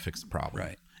our way up, fix the problem.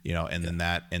 Right.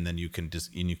 And then you can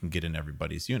get in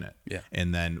everybody's unit. Yeah.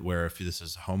 And then where if this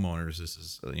is homeowners, this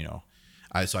is,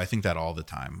 so I think that all the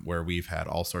time, where we've had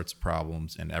all sorts of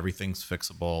problems and everything's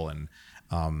fixable.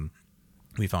 And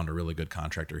we found a really good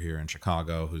contractor here in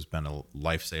Chicago who's been a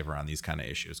lifesaver on these kind of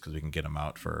issues, because we can get them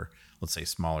out for, let's say,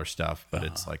 smaller stuff, but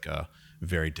it's like a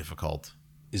very difficult.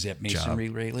 Is that masonry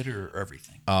related or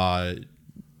everything?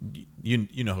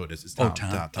 You know who it is? It's Tom.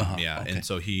 Tom. Tom, yeah. Okay. And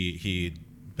so he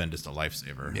been just a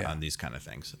lifesaver Yeah. on these kind of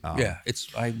things. Yeah,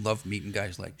 I love meeting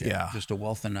guys like that. Yeah. Just a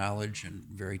wealth of knowledge and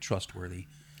very trustworthy.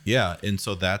 Yeah, and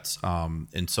so that's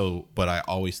but I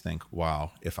always think,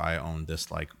 wow, if I owned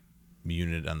this like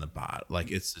unit on the bot, like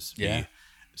it's just Yeah. be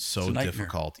so It's a nightmare.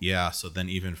 difficult. Yeah, so then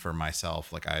even for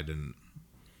myself, like I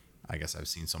guess I've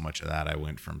seen so much of that. I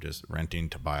went from just renting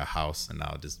to buy a house, and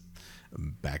now just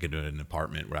back into an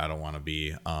apartment where I don't want to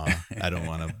be. I don't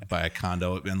want to buy a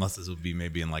condo unless this would be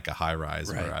maybe in like a high rise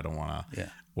Right. where I don't want to.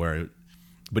 Yeah.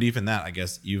 But even that, I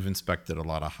guess you've inspected a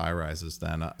lot of high rises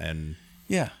then, and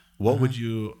Yeah. what would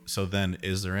you? So then,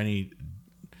 is there any?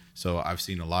 So I've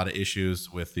seen a lot of issues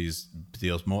with these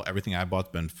deals. Everything I bought's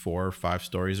been 4 or 5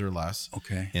 stories or less.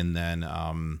 Okay. And then,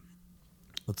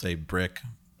 let's say brick,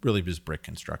 really just brick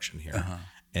construction here,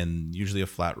 and usually a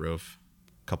flat roof,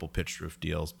 a couple pitched roof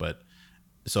deals. But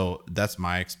so that's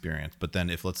my experience. But then,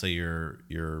 if let's say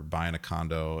you're buying a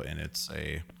condo and it's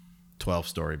a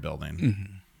 12-story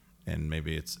building, and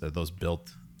maybe are those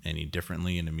built any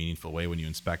differently in a meaningful way when you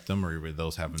inspect them, or were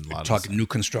those having a lot Talking new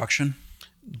construction.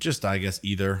 just, I guess,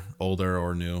 either older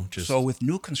or new? Just So with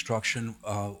new construction,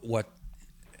 what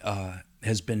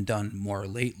has been done more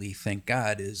lately, thank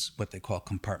God, is what they call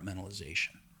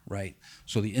compartmentalization, right?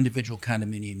 So the individual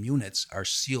condominium units are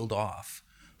sealed off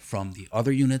from the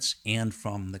other units and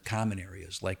from the common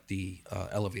areas like the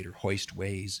elevator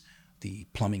hoistways, the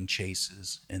plumbing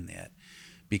chases, and that.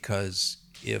 Because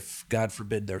if, God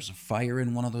forbid, there's a fire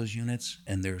in one of those units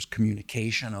and there's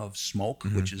communication of smoke,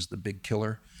 which is the big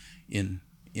killer in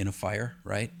a fire,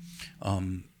 right?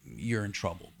 You're in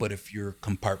trouble. But if you're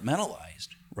compartmentalized,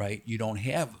 right, you don't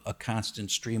have a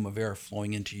constant stream of air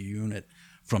flowing into your unit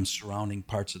from surrounding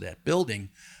parts of that building,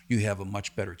 you have a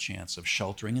much better chance of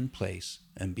sheltering in place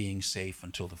and being safe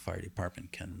until the fire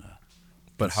department can.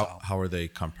 But how are they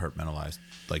compartmentalized?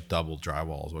 Like double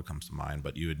drywall is what comes to mind,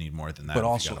 but you would need more than that. But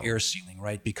also air sealing,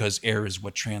 right? Because air is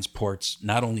what transports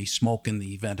not only smoke in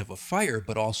the event of a fire,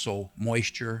 but also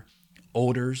moisture,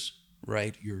 odors,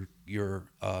 right? Your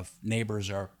neighbors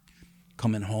are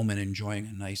coming home and enjoying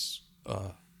a nice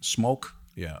smoke,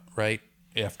 Yeah. right,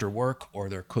 after work, or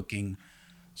they're cooking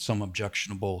some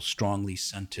objectionable, strongly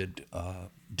scented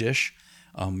dish.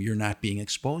 You're not being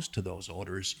exposed to those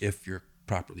odors if you're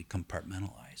properly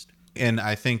compartmentalized. And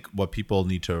I think what people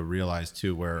need to realize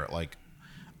too, where like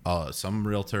some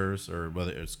realtors, or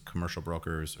whether it's commercial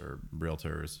brokers or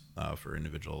realtors for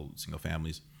individual single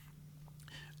families,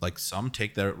 like some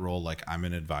take that role like I'm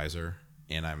an advisor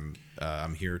and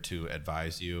I'm here to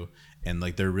advise you, and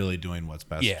like they're really doing what's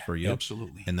best for you.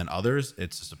 Absolutely. And then others,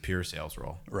 it's just a pure sales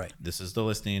role. Right. This is the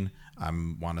listing. I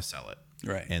want to sell it.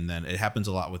 Right. And then it happens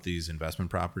a lot with these investment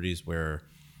properties where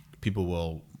people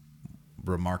will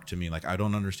remark to me like, I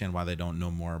don't understand why they don't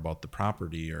know more about the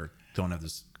property or don't have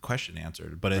this question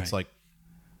answered. But it's like,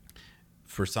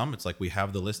 for some, it's like we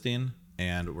have the listing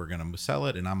and we're going to sell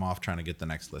it and I'm off trying to get the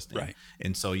next listing. Right.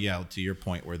 And so, yeah, to your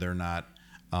point where they're not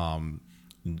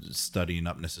studying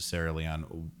up necessarily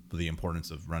on the importance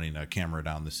of running a camera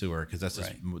down the sewer, because that's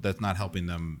just that's not helping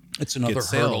them. It's another get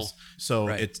sales. hurdle. So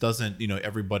it doesn't,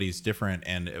 everybody's different.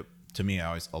 And to me,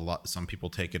 some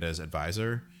people take it as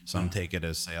advisor, some take it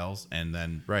as sales. And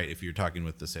then, if you're talking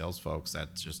with the sales folks,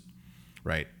 that's just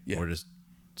or just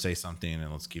say something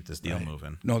and let's keep this deal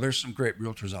moving. No, there's some great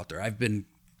realtors out there. I've been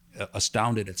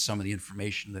astounded at some of the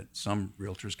information that some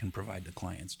realtors can provide to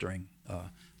clients during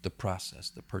the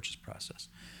purchase process.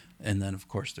 And then, of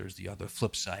course, there's the other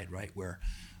flip side, right, where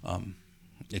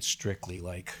it's strictly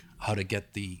like how to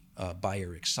get the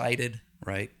buyer excited,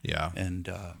 right? Yeah.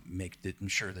 And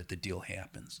ensure that the deal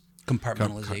happens.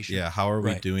 Compartmentalization. Yeah. How are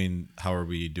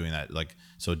we doing that? Like,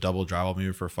 so double drywall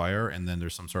maybe for fire, and then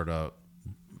there's some sort of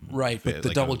but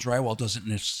the double drywall doesn't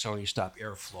necessarily stop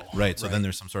airflow. Right. So then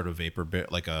there's some sort of vapor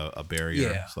like a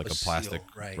barrier, like a plastic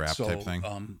seal, wrap type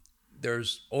thing.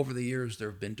 There's over the years there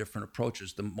have been different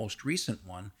approaches. The most recent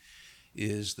one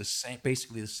is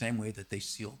basically the same way that they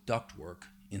seal ductwork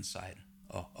inside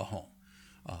a home.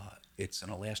 It's an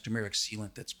elastomeric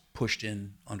sealant that's pushed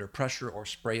in under pressure or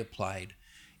spray applied,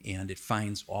 and it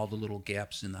finds all the little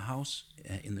gaps in the house,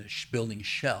 in the building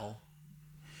shell,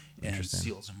 and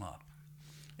seals them up.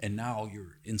 And now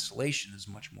your insulation is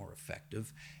much more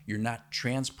effective. You're not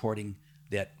transporting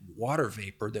that water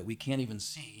vapor that we can't even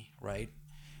see, right?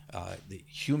 The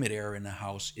humid air in the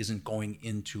house isn't going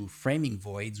into framing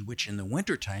voids, which in the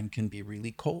wintertime can be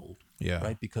really cold,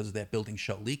 right? Because of that building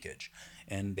shell leakage.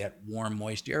 And that warm,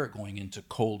 moist air going into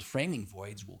cold framing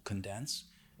voids will condense.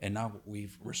 And now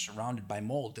we're surrounded by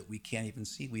mold that we can't even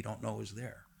see. We don't know is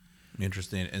there.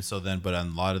 Interesting. And so then, but on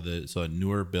a lot of the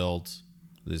newer builds,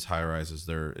 these high rises,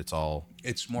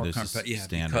 it's more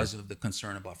standard because of the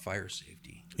concern about fire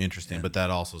safety. Interesting. But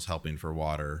that also is helping for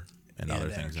water and other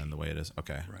things in the way it is.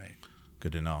 Okay. Right.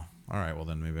 Good to know. All right. Well,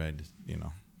 then maybe I just,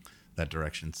 that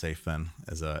direction's safe then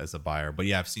as a buyer. But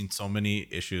yeah, I've seen so many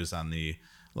issues on the,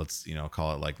 let's,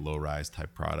 call it like low rise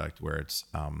type product where it's,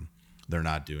 they're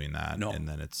not doing that. No. And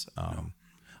then it's,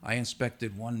 I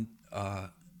inspected one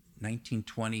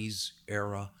 1920s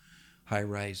era high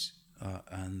rise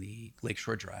on the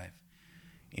Lakeshore Drive,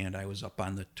 and I was up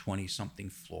on the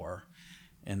 20-something floor,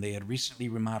 and they had recently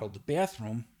remodeled the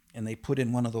bathroom, and they put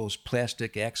in one of those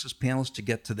plastic access panels to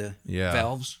get to the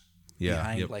valves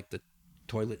behind like the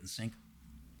toilet and sink.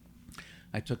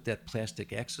 I took that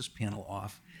plastic access panel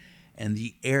off, and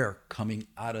the air coming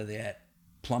out of that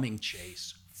plumbing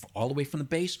chase all the way from the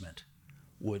basement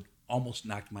would almost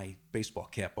knock my baseball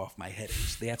cap off my head. It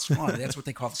was that strong. That's what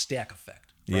they call the stack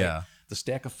effect. Right? Yeah. The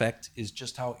stack effect is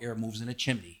just how air moves in a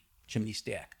chimney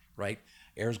stack, right?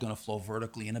 Air is going to flow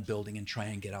vertically in a building and try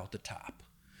and get out the top.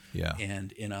 Yeah.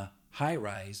 And in a high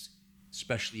rise,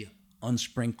 especially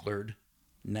unsprinklered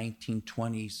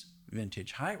 1920s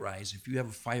vintage high rise, if you have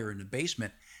a fire in the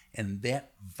basement and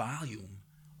that volume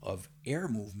of air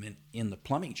movement in the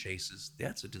plumbing chases,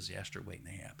 that's a disaster waiting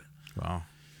to happen. Wow.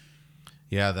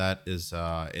 Yeah, that is,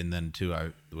 and then too,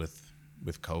 with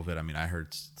with COVID, I mean, I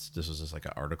heard this was just like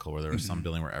an article where there was some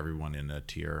building where everyone in a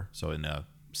tier, so in a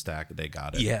stack, they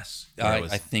got it. Yes,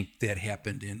 I think that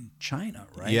happened in China,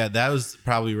 right? Yeah, that was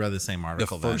probably read the same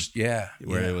article. The first, where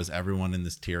it was everyone in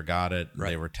this tier got it. Right.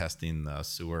 They were testing the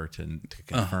sewer to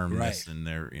confirm this, and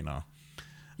they're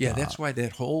Yeah, that's why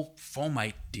that whole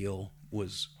fomite deal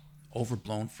was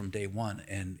overblown from day one,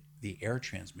 and the air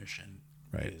transmission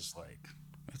is like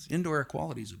indoor air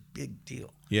quality is a big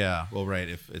deal. Yeah, well, right.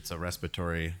 If it's a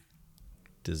respiratory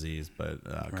disease, but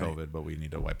COVID, but we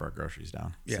need to wipe our groceries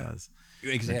down. Yeah, so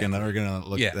exactly. We're gonna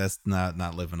look. Yeah. That's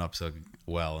not living up so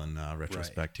well in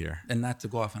retrospect here. And not to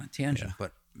go off on a tangent,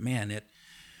 but man,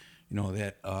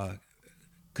 that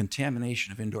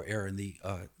contamination of indoor air and the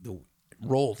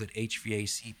role that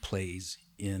HVAC plays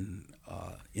in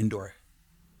indoor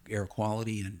air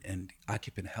quality and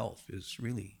occupant health is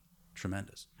really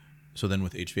tremendous. So then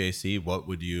with HVAC, what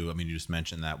would you just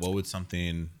mentioned that. What would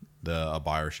something a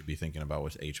buyer should be thinking about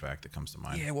with HVAC that comes to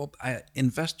mind? Yeah, well,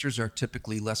 investors are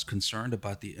typically less concerned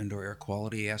about the indoor air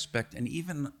quality aspect and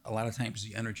even a lot of times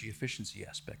the energy efficiency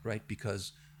aspect, right?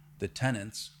 Because the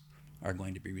tenants are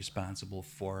going to be responsible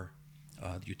for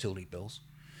the utility bills.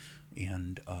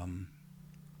 And,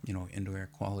 indoor air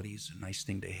quality is a nice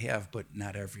thing to have, but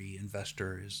not every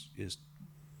investor has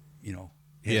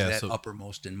that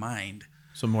uppermost in mind.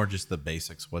 So more just the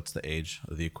basics. What's the age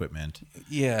of the equipment?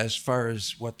 Yeah, as far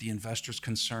as what the investor's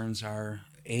concerns are,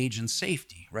 age and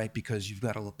safety, right? Because you've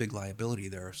got a big liability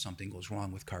there if something goes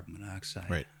wrong with carbon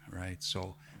monoxide, right?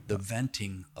 So the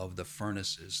venting of the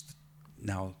furnaces,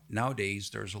 nowadays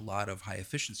there's a lot of high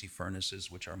efficiency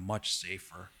furnaces which are much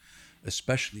safer,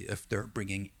 especially if they're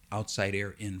bringing outside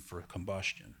air in for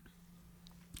combustion.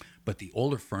 But the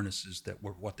older furnaces that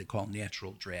were what they call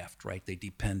natural draft, right? They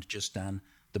depend just on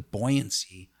the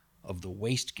buoyancy of the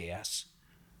waste gas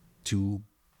to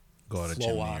go out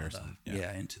flow out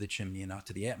into the chimney and out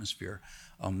to the atmosphere.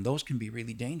 Those can be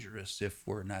really dangerous if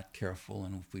we're not careful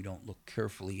and if we don't look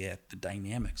carefully at the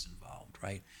dynamics involved,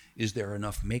 right? Is there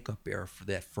enough makeup air for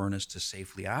that furnace to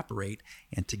safely operate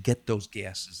and to get those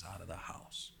gases out of the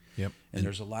house? Yep. And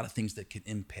there's a lot of things that can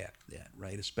impact that,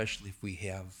 right? Especially if we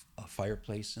have a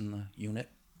fireplace in the unit.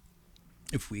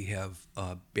 If we have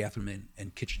bathroom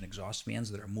and kitchen exhaust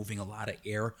fans that are moving a lot of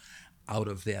air out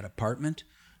of that apartment,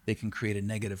 they can create a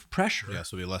negative pressure. Yeah,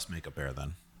 so we less makeup air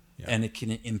then. Yeah. And it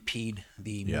can impede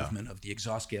the movement of the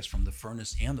exhaust gas from the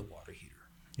furnace and the water heater.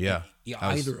 Yeah.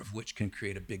 Either of which can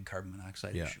create a big carbon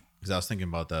monoxide issue. Because I was thinking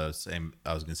about I was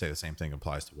going to say the same thing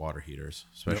applies to water heaters,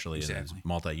 especially in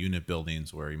multi-unit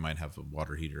buildings where you might have a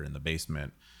water heater in the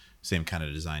basement. Same kind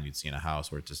of design you'd see in a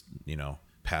house where it's just,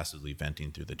 passively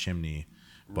venting through the chimney.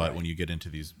 But when you get into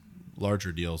these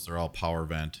larger deals, they're all power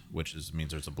vent, which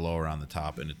means there's a blower on the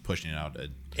top and it's pushing out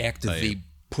actively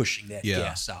pushing that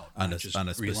gas out on a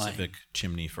specific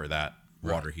chimney for that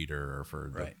water heater or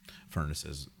for the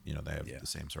furnaces. They have the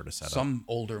same sort of setup. Some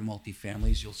older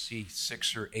multifamilies, you'll see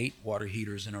 6 or 8 water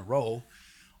heaters in a row,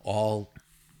 all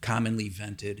commonly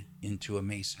vented into a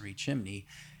masonry chimney.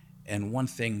 And one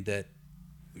thing that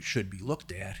should be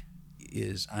looked at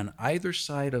is on either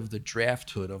side of the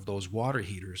draft hood of those water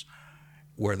heaters,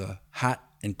 where the hot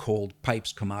and cold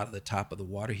pipes come out of the top of the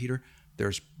water heater,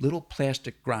 there's little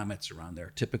plastic grommets around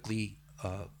there, typically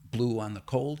blue on the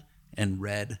cold and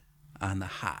red on the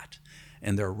hot.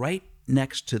 And they're right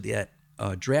next to that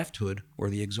draft hood where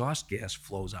the exhaust gas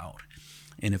flows out.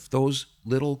 And if those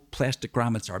little plastic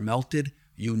grommets are melted,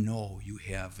 you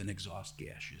have an exhaust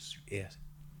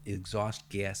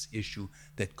gas issue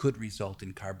that could result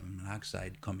in carbon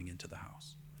monoxide coming into the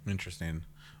house. Interesting.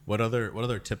 What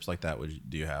other tips like that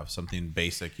do you have? Something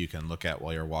basic you can look at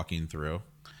while you're walking through?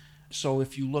 So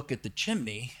if you look at the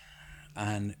chimney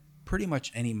on pretty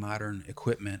much any modern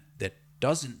equipment that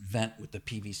doesn't vent with the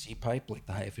PVC pipe, like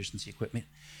the high efficiency equipment,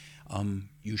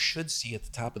 you should see at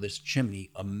the top of this chimney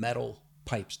a metal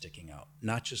pipe sticking out,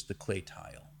 not just the clay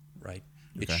tile, right?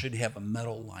 Okay. It should have a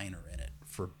metal liner in it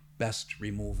for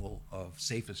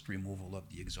safest removal of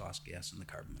the exhaust gas and the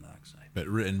carbon monoxide. But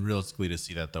realistically, to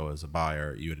see that though, as a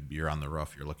buyer, you're on the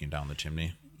roof, you're looking down the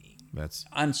chimney. That's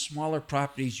on smaller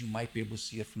properties, you might be able to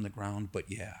see it from the ground, but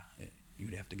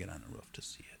you'd have to get on the roof to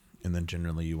see it. And then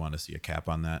generally, you want to see a cap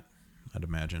on that, I'd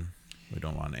imagine. We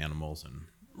don't want animals and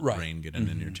rain getting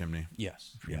in your chimney.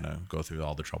 Yes. If you're gonna go through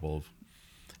all the trouble of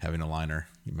having a liner,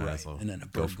 you might as well. And then a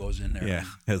bird goes in there. Yeah,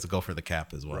 has to go for the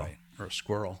cap as well. Right. Or a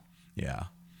squirrel. Yeah.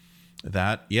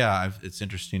 It's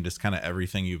interesting. Just kind of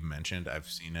everything you've mentioned, I've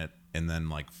seen it, and then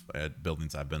like at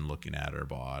buildings I've been looking at or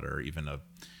bought, or even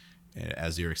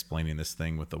as you're explaining this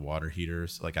thing with the water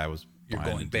heaters, like I was you're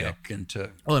behind going the deal. back into.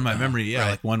 Well, in my memory, yeah,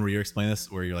 right. like one where you're explaining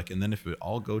this, where you're like, and then if it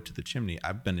all go to the chimney,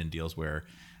 I've been in deals where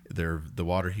the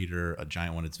water heater, a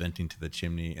giant one, it's venting to the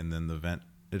chimney, and then the vent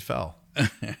it fell,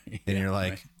 and you're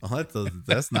like, well,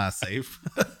 that's not safe.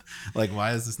 Like,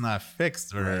 why is this not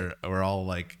fixed? Or we're all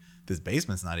like, this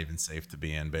basement's not even safe to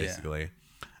be in, basically.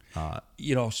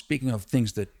 Speaking of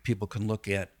things that people can look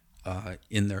at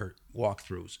in their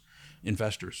walkthroughs,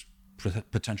 investors,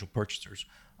 potential purchasers,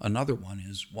 another one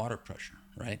is water pressure,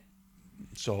 right?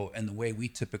 So, and the way we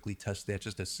typically test that,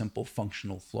 just a simple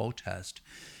functional flow test,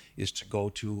 is to go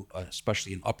to,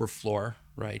 especially an upper floor,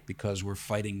 right? Because we're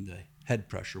fighting the head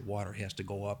pressure. Water has to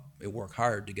go up. It work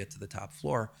hard to get to the top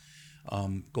floor.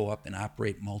 Go up and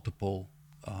operate multiple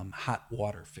hot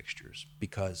water fixtures,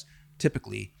 because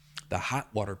typically the hot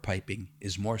water piping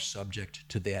is more subject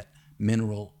to that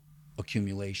mineral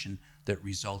accumulation that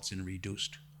results in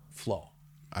reduced flow.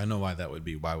 I know why that would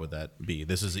be. Why would that be?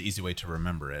 This is an easy way to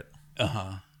remember it.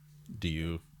 Do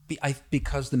you?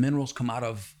 Because the minerals come out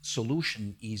of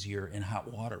solution easier in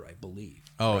hot water, I believe.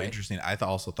 Oh, right? interesting. I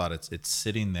also thought it's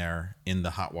sitting there in the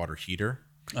hot water heater,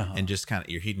 and just kind of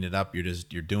you're heating it up.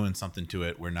 You're doing something to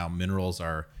it where now minerals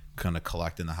are going to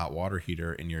collect in the hot water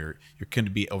heater, and you're going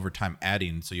to be over time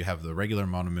adding. So you have the regular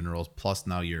amount of minerals plus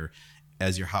now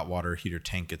as your hot water heater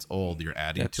tank gets old, you're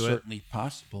adding That's to it. Certainly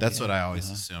possible. That's what I always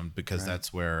assumed, because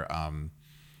that's where, I mean,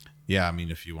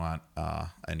 if you want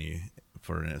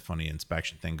for a funny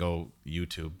inspection thing, go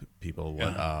YouTube people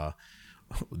what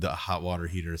the hot water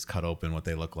heaters cut open, what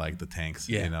they look like, the tanks.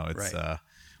 Yeah, It's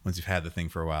once you've had the thing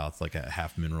for a while, it's like a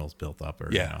half minerals built up, or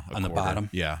on quarter. the bottom.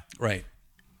 Yeah, right.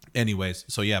 Anyways,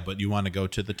 so but you want to go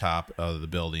to the top of the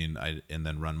building and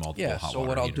then run multiple hot water. So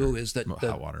what I'll do is that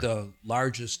hot the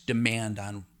largest demand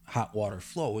on hot water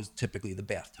flow is typically the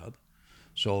bathtub.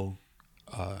 So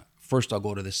first I'll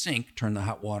go to the sink, turn the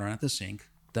hot water on at the sink,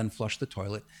 then flush the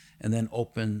toilet, and then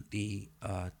open the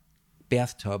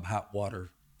bathtub hot water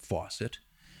faucet.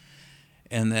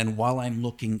 And then while I'm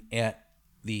looking at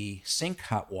the sink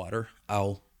hot water,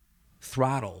 I'll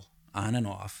throttle on and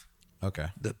off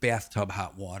the bathtub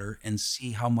hot water and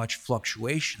see how much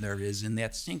fluctuation there is in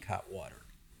that sink hot water.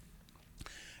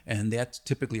 And that's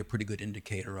typically a pretty good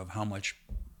indicator of how much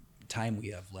time we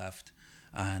have left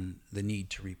on the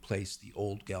need to replace the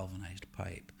old galvanized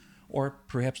pipe. Or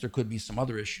perhaps there could be some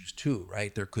other issues too,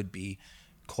 right? There could be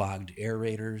clogged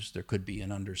aerators. There could be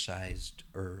an undersized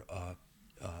or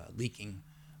leaking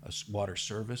water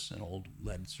service, an old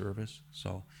lead service.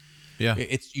 So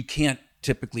you can't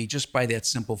typically, just by that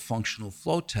simple functional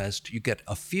flow test, you get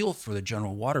a feel for the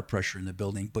general water pressure in the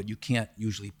building, but you can't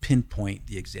usually pinpoint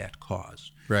the exact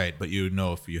cause. Right, but you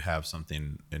know if you have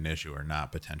an issue or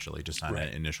not, potentially, just on an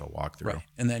initial walkthrough. Right,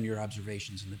 and then your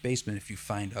observations in the basement, if you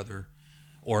find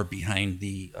or behind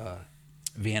the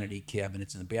vanity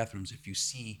cabinets in the bathrooms, if you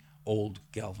see old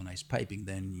galvanized piping,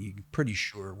 then you're pretty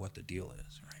sure what the deal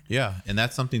is, right? Yeah, and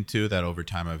that's something too that over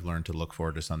time I've learned to look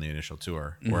for just on the initial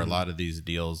tour, where a lot of these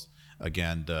deals,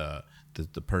 again, the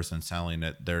person selling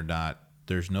it,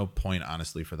 there's no point,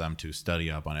 honestly, for them to study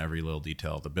up on every little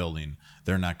detail of the building.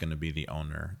 They're not going to be the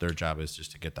owner. Their job is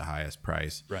just to get the highest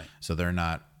price. Right. So they're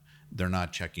not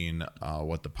checking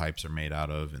what the pipes are made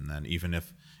out of, and then even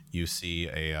if you see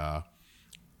a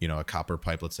copper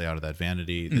pipe, let's say, out of that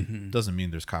vanity, it doesn't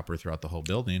mean there's copper throughout the whole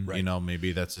building. Right.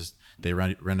 Maybe that's just they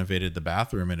renovated the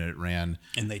bathroom and it ran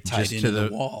and they tied just into the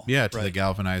wall. Yeah, to the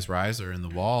galvanized riser in the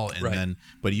wall, and then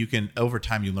but you can over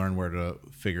time you learn where to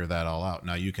figure that all out.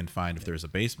 Now you can find if there's a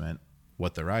basement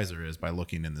what the riser is by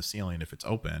looking in the ceiling if it's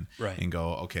open, and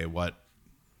go, okay, what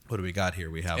do we got here?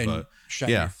 We have shine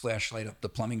your flashlight up the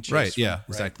plumbing chest. Right. Yeah.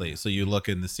 Exactly. So you look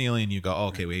in the ceiling, you go,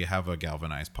 okay, we have a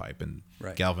galvanized pipe, and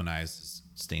galvanized is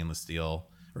stainless steel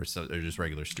or just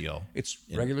regular steel. It's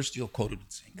regular steel coated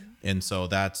with zinc. And so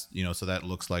that's so that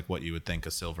looks like what you would think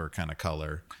a silver kind of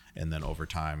color, and then over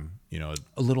time,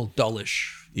 a little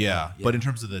dullish. Yeah. But in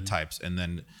terms of the types, and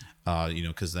then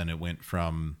because then it went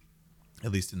from,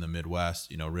 at least in the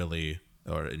Midwest, really,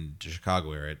 or in the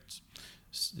Chicago area,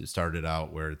 it started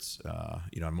out where it's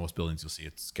in most buildings you'll see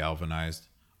it's galvanized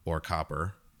or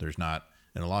copper. There's not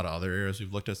in a lot of other areas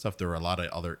we've looked at stuff. There are a lot of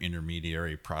other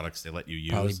intermediary products they let you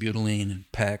use, polybutylene and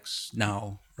PEX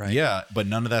now, right? Yeah, but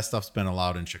none of that stuff's been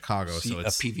allowed in Chicago. So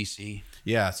it's a PVC.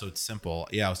 Yeah, so it's simple.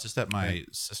 Yeah, I was just at my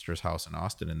sister's house in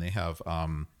Austin, and they have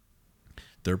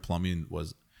their plumbing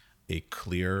was a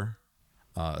clear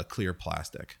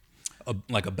plastic,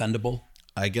 like a bendable.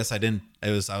 I guess I didn't. I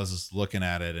was just looking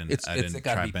at it, and I didn't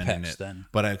try bending it. Then.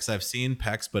 But I've seen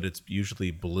PEX, but it's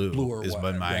usually blue is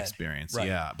been my experience. Right.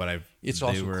 Yeah, but it's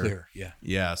also clear. Yeah.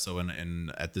 Yeah. So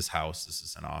in at this house, this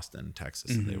is in Austin,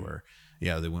 Texas. And they were,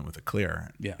 Yeah, they went with a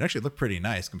clear. Yeah. It actually looked pretty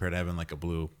nice compared to having like a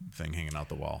blue thing hanging out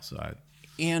the wall. So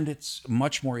And it's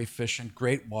much more efficient,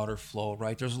 great water flow,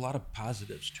 right? There's a lot of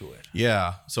positives to it.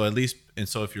 yeah. So at least, and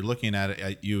so if you're looking at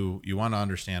it, you want to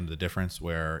understand the difference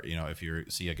where, if you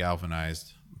see a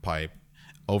galvanized pipe,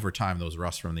 over time those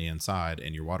rust from the inside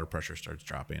and your water pressure starts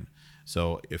dropping.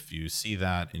 So if you see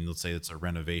that, and let's say it's a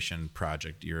renovation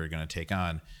project you're going to take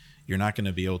on, you're not going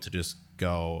to be able to just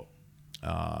go,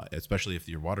 especially if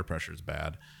your water pressure is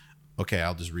bad. Okay,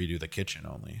 I'll just redo the kitchen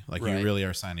only. Like Right. you really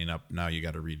are signing up now. You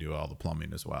got to redo all the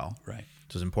plumbing as well. Right.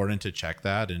 So it's important to check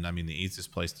that. And I mean, the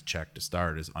easiest place to check to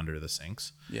start is under the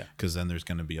sinks. Yeah. Because then there's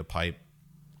going to be a pipe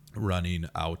running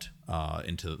out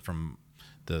from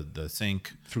the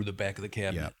sink. Through the back of the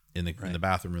cabinet. In the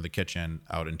bathroom or the kitchen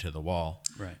out into the wall.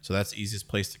 Right. So that's the easiest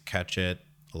place to catch it.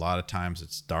 A lot of times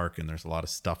it's dark and there's a lot of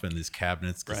stuff in these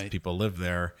cabinets because Right. people live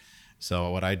there.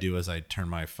 So what I do is I turn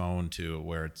my phone to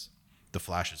where the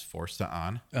flash is forced to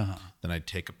on. Uh-huh. Then I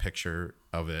take a picture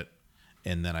of it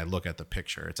and then I look at the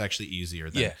picture. It's actually easier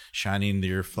than Yeah. shining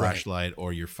your flashlight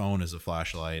or your phone as a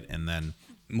flashlight and then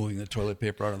Moving the toilet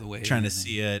paper out of the way. trying to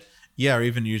see it. Yeah, or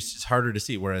even it's harder to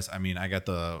see. Whereas, I mean, I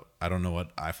don't know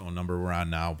what iPhone number we're on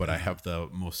now, but I have the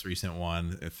most recent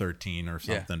one, 13 or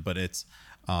something. Yeah. But it's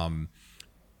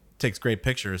takes great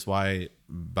pictures. Why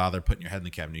bother putting your head in the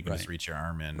cabinet? You can just Right. reach your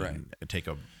arm in Right. and take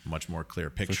a much more clear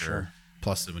picture. sure.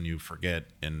 Plus, when you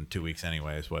forget in 2 weeks,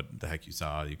 anyways, what the heck you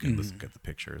saw, you can look at the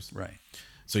pictures. Right.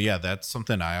 So yeah, that's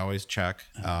something I always check.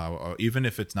 Even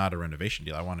if it's not a renovation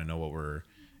deal, I want to know what we're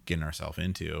getting ourselves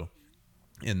into.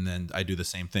 And then I do the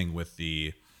same thing with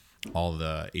all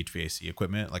the HVAC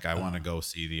equipment. Like I want to go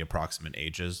see the approximate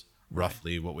ages,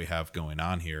 roughly what we have going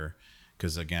on here.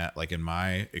 Because again, like in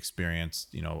my experience,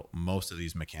 most of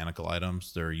these mechanical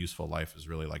items, their useful life is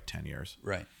really like 10 years.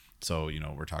 Right. So,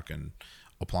 we're talking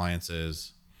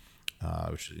appliances,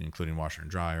 which including washer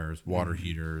and dryers, water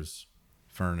heaters,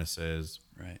 furnaces,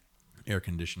 Right. air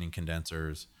conditioning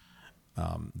condensers.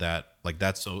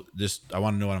 So just I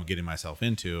want to know what I'm getting myself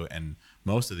into, and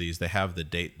most of these they have the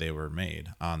date they were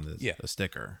made on the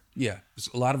sticker. Yeah.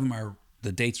 A lot of them are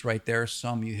the dates right there.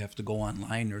 Some you have to go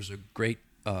online. There's a great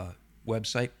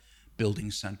website,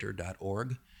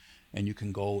 buildingcenter.org, and you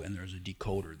can go and there's a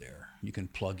decoder there. You can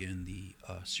plug in the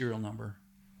serial number,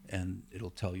 and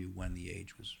it'll tell you when the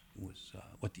age was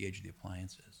what the age of the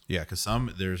appliance is. Yeah, because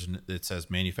it says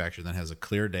manufacturer, then has a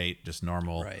clear date, just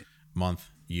normal Right. month,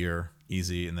 year,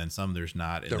 easy, and then some there's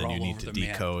not, and They're then you all need over to the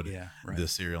map. decode Yeah, right. the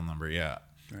serial number. Yeah,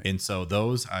 Right. and so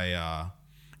those I'm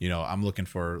looking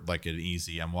for like an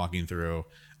easy. I'm walking through.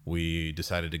 We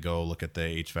decided to go look at the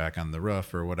HVAC on the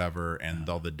roof or whatever, and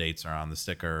all the dates are on the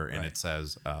sticker, and Right. it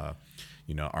says,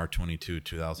 R22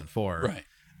 2004. Right.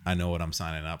 I know what I'm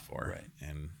signing up for. Right.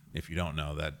 And if you don't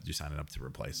know that, you're signing up to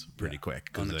replace pretty quick.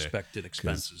 Unexpected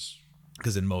expenses.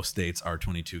 Because in most states,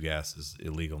 R22 gas is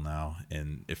illegal now,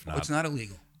 and if not, It's not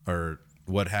illegal. or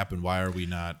what happened? Why are we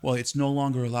not? Well, it's no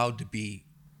longer allowed to be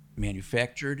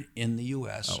manufactured in the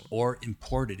U.S. or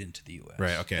imported into the U.S.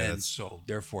 Right, okay, And that's- so,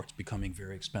 therefore, it's becoming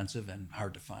very expensive and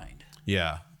hard to find.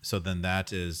 Yeah. So then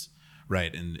that is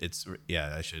right, and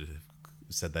I should have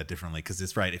said that differently because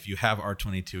it's right. If you have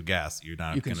R22 gas, you're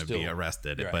not You can going to be still-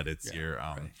 arrested, right, but it's yeah, your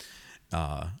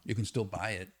right. You can still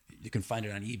buy it. You can find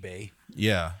it on eBay,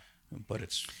 yeah. but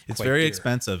it's It's quite very dear.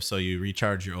 expensive. So you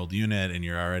recharge your old unit, and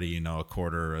you're already a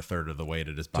quarter or a third of the way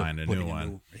to just buying a new Putting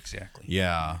one. Exactly.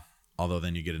 Yeah. Although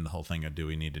then you get in the whole thing of do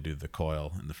we need to do the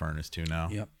coil in the furnace too now?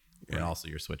 Yep. And Right. also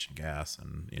you're switching gas,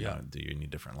 and Yep. do you need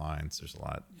different lines? There's a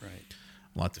lot. Right.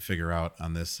 A lot to figure out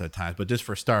on this at times, but just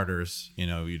for starters, you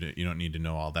don't need to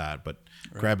know all that, but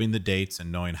grabbing the dates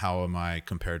and knowing how am I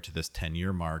compared to this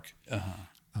 10-year mark,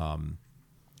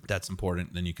 that's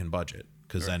important. Then you can budget,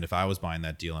 because then if I was buying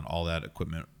that deal and all that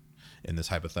equipment in this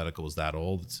hypothetical was that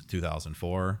old, it's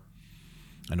 2004,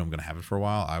 I know I'm going to have it for a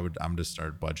while. I'm just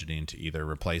start budgeting to either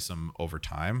replace them over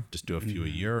time, just do a few a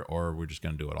year, or we're just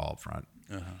going to do it all up front.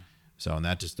 So, and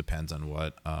that just depends on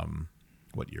what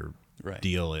your Right.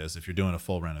 deal is. If you're doing a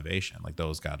full renovation, like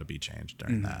those got to be changed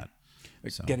during that.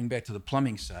 So. Getting back to the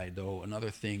plumbing side, though,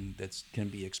 another thing that can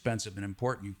be expensive and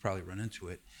important, you've probably run into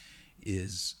it,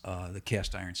 is the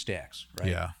cast iron stacks, right?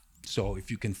 Yeah. So if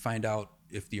you can find out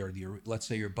if let's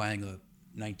say you're buying a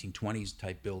 1920s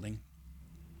type building,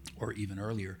 or even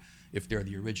earlier, if they're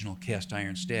the original cast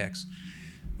iron stacks,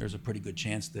 there's a pretty good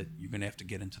chance that you're going to have to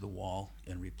get into the wall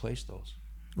and replace those.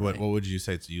 What would you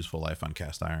say it's a useful life on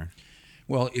cast iron?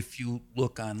 Well, if you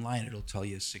look online, it'll tell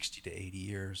you 60 to 80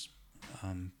 years.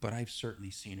 But I've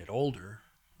certainly seen it older,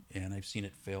 and I've seen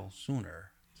it fail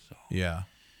sooner. So Yeah.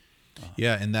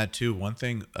 Yeah, and that too. One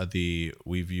thing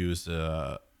we've used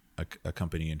a a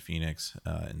company in Phoenix,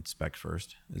 Inspect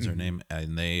First is their name,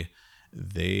 and they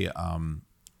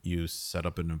you set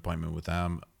up an appointment with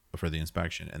them for the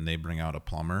inspection, and they bring out a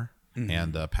plumber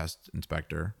and a pest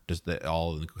inspector, just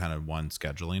all in kind of one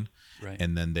scheduling, Right.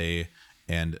 and then the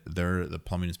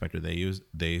plumbing inspector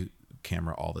they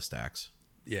camera all the stacks.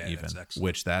 Yeah, that's excellent.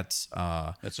 Which that's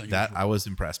unusual. that I was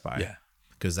impressed by. Yeah.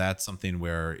 Because that's something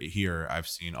where here I've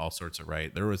seen all sorts of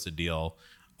There was a deal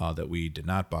that we did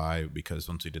not buy because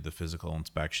once we did the physical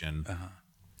inspection,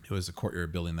 it was a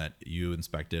courtyard building that you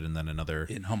inspected, and then another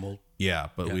In Humboldt. Yeah,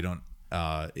 but we don't.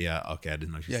 Yeah, okay. I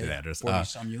didn't know if you said the address. 40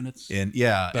 some units. And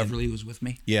Beverly was with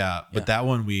me. yeah, but that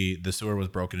one the sewer was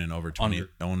broken in over 20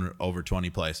 over 20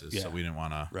 places, so Yeah. we didn't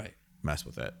want to Right. mess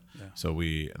with it. Yeah. So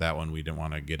that one we didn't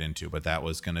want to get into, but that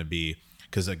was going to be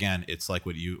because again, it's like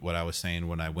what I was saying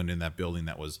when I went in that building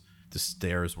that was the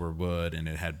stairs were wood and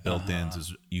it had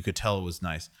built-ins. You could tell it was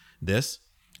nice. This,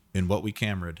 in what we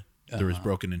camered, there was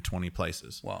broken in 20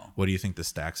 places. Wow. What do you think the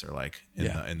stacks are like in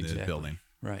the building?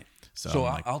 Right. So So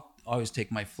I'm like- I'll always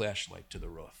take my flashlight to the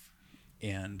roof,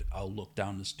 and I'll look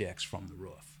down the stacks from the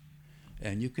roof,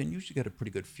 and you can usually get a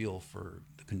pretty good feel for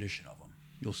the condition of them.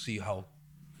 You'll see how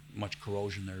much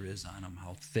corrosion there is on them,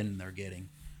 how thin they're getting.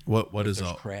 What If is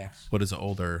there's a cracks. what does an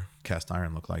older cast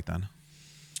iron look like then?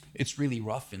 It's really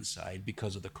rough inside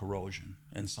because of the corrosion,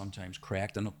 and sometimes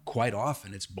cracked, and quite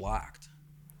often it's blocked.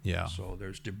 Yeah. So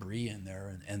there's debris in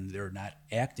there, and they're not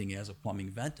acting as a plumbing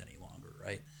vent any longer,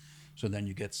 right? So then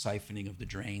you get siphoning of the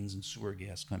drains and sewer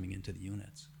gas coming into the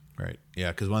units. Right.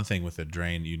 Yeah, because one thing with a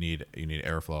drain, you need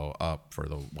airflow up for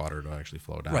the water to actually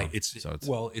flow down. Right.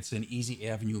 It's an easy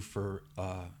avenue for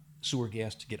sewer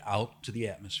gas to get out to the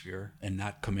atmosphere and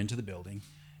not come into the building,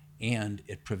 and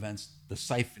it prevents the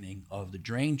siphoning of the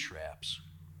drain traps.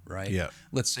 Right. Yeah.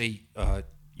 Let's say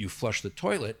you flush the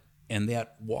toilet, and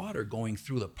that water going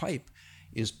through the pipe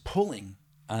is pulling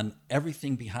on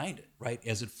everything behind it. Right,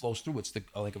 as it flows through, it's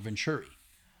like a venturi.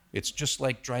 It's just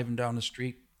like driving down the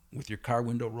street with your car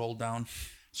window rolled down,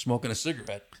 smoking a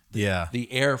cigarette. Yeah.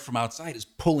 The air from outside is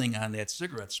pulling on that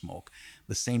cigarette smoke.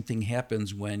 The same thing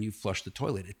happens when you flush the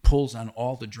toilet. It pulls on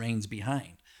all the drains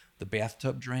behind, the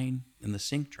bathtub drain and the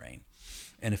sink drain.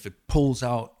 And if it pulls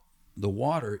out the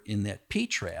water in that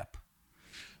P-trap,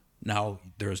 now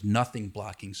there's nothing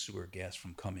blocking sewer gas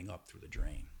from coming up through the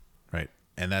drain. Right.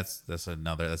 And that's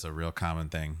a real common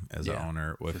thing as an Yeah,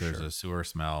 owner. If there's sure. a sewer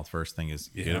smell, first thing is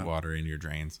Yeah. get water in your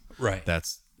drains. Right.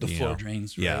 That's The floor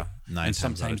drains, right? Yeah. 9 and times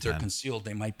out of sometimes they're 10. concealed.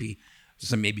 They might be,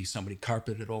 so maybe somebody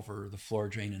carpeted over the floor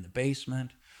drain in the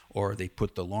basement, or they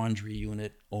put the laundry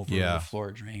unit over Yeah. the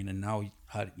floor drain, and now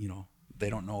they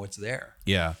don't know it's there.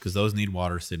 Yeah, because those need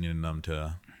water sitting in them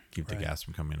to keep the Right. gas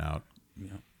from coming out.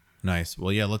 Yeah. Nice.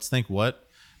 Well, yeah. Let's think.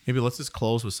 Maybe let's just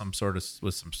close with some.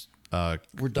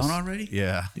 We're done already?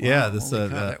 Yeah. Wow, Yeah. This holy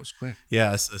cow, that was quick.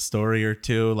 Yeah, a story or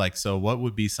two. Like, so what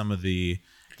would be some of that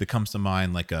comes to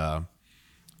mind? Like,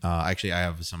 actually, I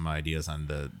have some ideas on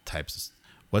the types.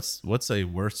 What's a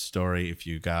worst story if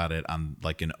you got it on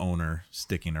like an owner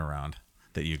sticking around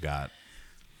that you got?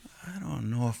 I don't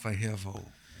know if I have a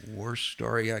worse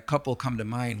story. A couple come to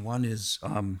mind. One is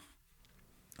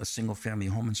a single-family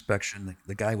home inspection.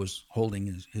 The guy was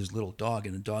holding his little dog,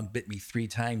 and the dog bit me 3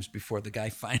 times before the guy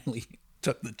finally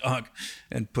took the dog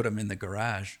and put him in the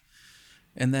garage.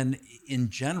 And then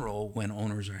in general, when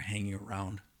owners are hanging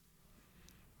around,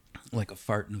 like a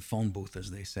fart in a phone booth, as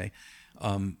they say,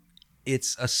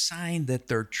 it's a sign that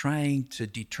they're trying to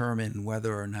determine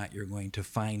whether or not you're going to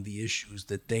find the issues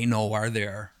that they know are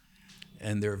there,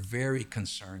 and they're very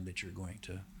concerned that you're going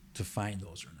to find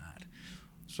those or not.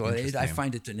 So I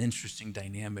find it an interesting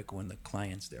dynamic when the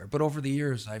client's there. But over the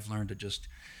years, I've learned to just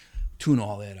tune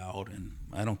all that out, and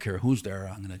I don't care who's there.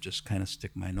 I'm going to just kind of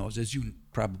stick my nose. As you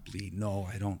probably know,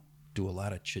 I don't do a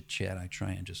lot of chit-chat. I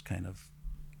try and just kind of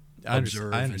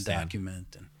observe and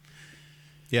document. And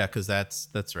Yeah, because that's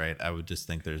right. I would just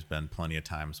think there's been plenty of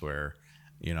times where,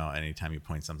 anytime you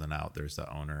point something out, there's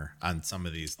the owner on some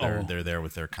of these. They're there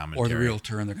with their commentary, or the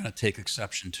realtor, and they're going to take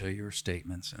exception to your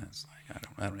statements, and it's like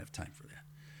I don't have time for that.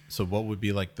 So, what would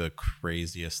be like the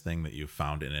craziest thing that you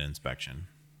found in an inspection?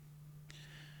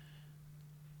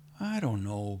 I don't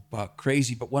know about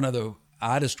crazy, but one of the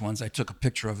oddest ones, I took a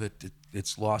picture of it.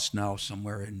 It's lost now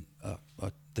somewhere in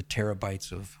the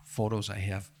terabytes of photos I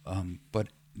have. But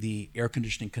the air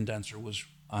conditioning condenser was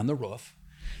on the roof,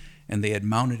 and they had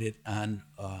mounted it on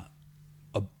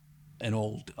an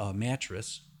old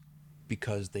mattress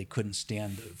because they couldn't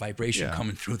stand the vibration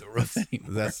coming through the roof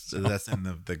anymore. That's in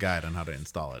the guide on how to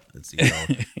install it. It's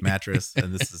mattress,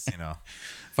 and this is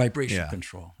vibration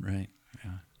control, right?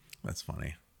 Yeah. That's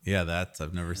funny. Yeah,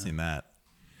 I've never seen that.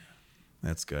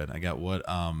 That's good. I got what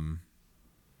I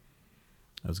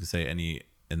was gonna say any,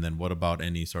 and then what about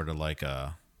any sort of like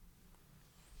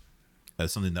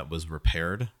something that was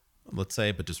repaired, let's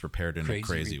say, but just repaired in a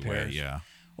crazy way. repairs. Yeah.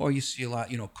 Or you see a lot,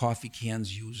 coffee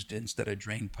cans used instead of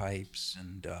drain pipes,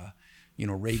 and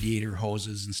radiator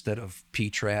hoses instead of P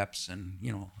traps, and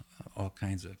all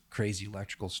kinds of crazy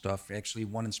electrical stuff. Actually,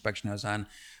 one inspection I was on,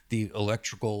 the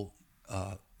electrical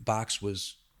box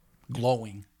was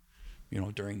glowing,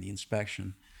 during the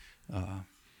inspection.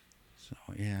 So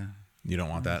yeah, You don't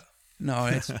want that? no,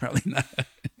 it's probably not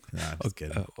Nah, just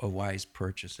kidding. a wise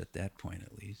purchase at that point,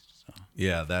 at least. So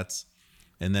Yeah,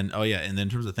 and then and then in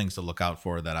terms of things to look out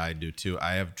for that I do too,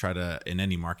 I have tried to in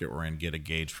any market we're in get a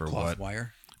gauge for cloth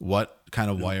wire. what kind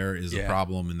of wire is a Yeah,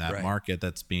 problem in that right. market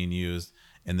that's being used,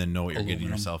 and then know what you're getting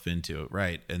Aluminum. yourself into,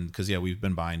 right? And because we've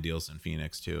been buying deals in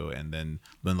Phoenix too, and then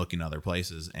been looking other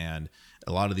places, and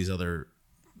a lot of these other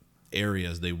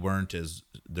areas weren't as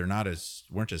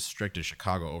strict as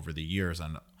Chicago over the years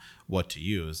on what to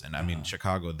use. And I mean,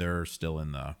 Chicago, they're still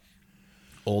in the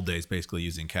old days, basically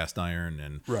using cast iron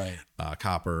and Right.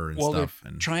 Copper and Well, stuff.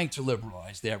 they're And trying to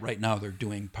liberalize that. Right now, they're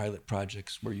doing pilot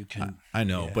projects where you can. I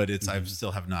know, Yeah. but I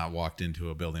still have not walked into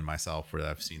a building myself where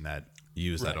I've seen that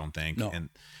used. I Right. don't think. No.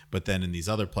 But then in these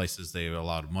other places, they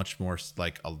allowed much more.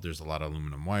 Like there's a lot of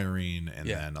aluminum wiring, and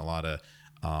Yeah. then a lot of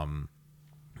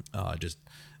just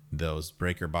those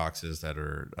breaker boxes that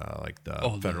are like the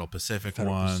Oh, the Federal Pacific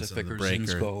Federal ones, Pacific and the or breaker.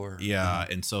 Zinsco or- Yeah,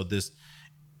 and so this.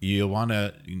 You want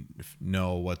to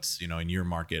know what's in your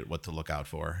market, what to look out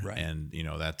for, Right. and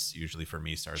that's usually for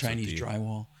me starts Chinese with the,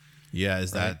 drywall. yeah,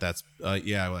 is Right. that's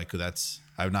like that's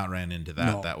I've not ran into that.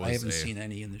 No, That was I haven't seen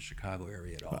any in the Chicago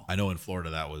area at all. I know in Florida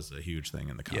that was a huge thing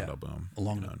in the condo boom.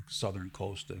 Along the southern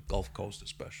coast, the Gulf Coast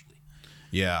especially.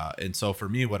 Yeah, and so for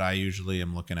me, what I usually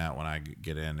am looking at when I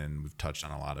get in, and we've touched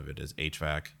on a lot of it, is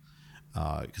HVAC,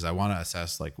 because I want to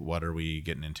assess like what are we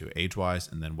getting into age wise,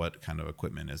 and then what kind of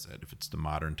equipment is it? If it's the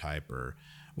modern type, or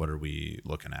what are we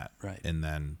looking at? Right. And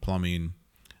then plumbing,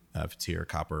 if it's here,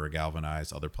 copper or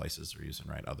galvanized. Other places are using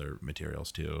other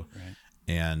materials too. Right.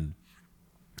 And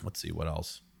let's see what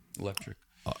else. Electric.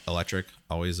 Electric,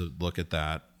 always look at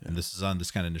that. And this is on this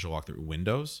kind of initial walkthrough.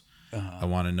 Windows, I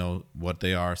want to know what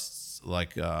they are,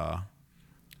 like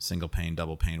single pane,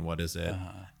 double pane. What is it?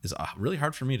 Is really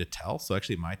hard for me to tell. So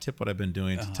actually, my tip, what I've been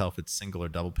doing to tell if it's single or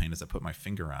double pane, is I put my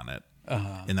finger on it,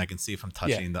 and I can see if I'm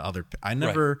touching the other. I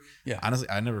never, Yeah. honestly,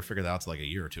 I never figured that out till like a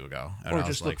year or two ago. And Or I was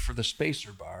just like, look for the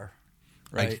spacer bar,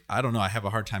 right? I don't know. I have a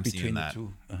hard time seeing Between the that.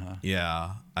 two.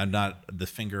 Yeah, I'm not the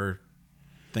finger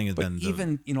thing has But been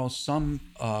even, some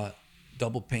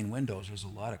double pane windows, there's a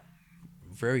lot of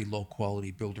very low quality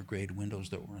builder grade windows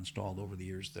that were installed over the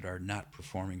years that are not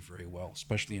performing very well,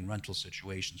 especially in rental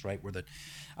situations, right? Where the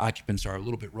occupants are a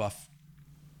little bit rough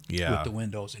with the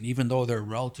windows. And even though they're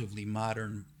relatively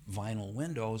modern vinyl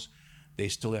windows, they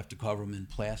still have to cover them in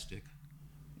plastic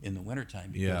in the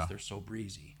wintertime because they're so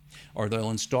breezy. Or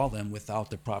they'll install them without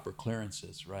the proper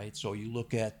clearances, right? So you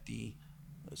look at the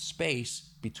space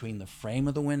between the frame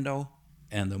of the window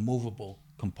and the movable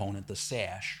component, the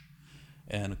sash.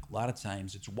 And a lot of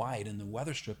times it's wide and the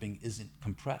weather stripping isn't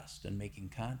compressed and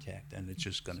making contact, and it's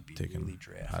just going to be really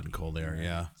drafty. hot and cold air.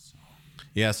 Yeah. So,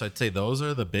 Yeah, so I'd say those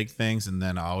are the big things, and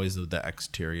then always the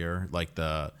exterior, like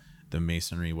the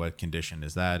masonry. What condition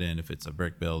is that in? If it's a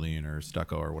brick building or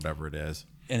stucco or whatever it is.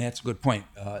 and that's a good point.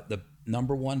 The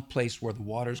number one place where the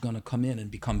water is going to come in and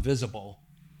become visible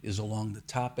is along the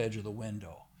top edge of the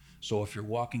window. So if you're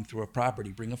walking through a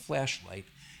property, bring a flashlight,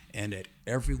 and at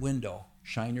every window,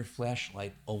 shine your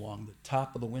flashlight along the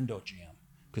top of the window jamb,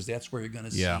 because that's where you're going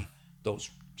to see those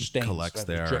stains, collects right,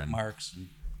 there, the drip and- marks.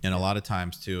 And a lot of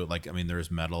times too, like there's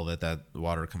metal that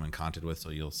water come in contact with, so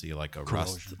you'll see like a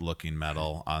Corrosion. rust-looking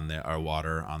metal on there, or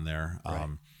water on there. Right.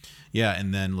 Yeah,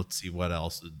 and then let's see what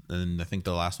else. And I think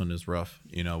the last one is roof.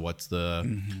 What's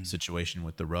the situation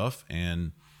with the roof?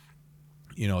 And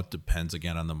it depends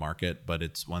again on the market, but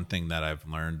it's one thing that I've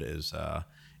learned is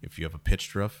if you have a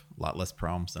pitched roof, a lot less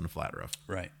problems than a flat roof.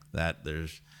 Right. That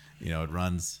there's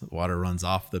water runs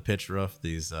off the pitched roof.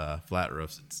 These flat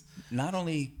roofs, it's Not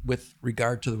only with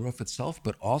regard to the roof itself,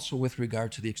 but also with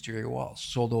regard to the exterior walls.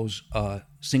 So those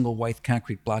single white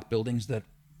concrete block buildings that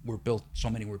were built, so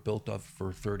many were built of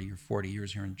for 30 or 40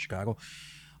 years here in Chicago,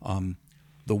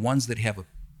 the ones that have a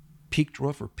peaked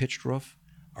roof or pitched roof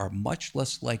are much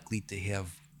less likely to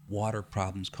have water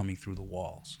problems coming through the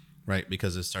walls. right,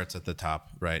 because it starts at the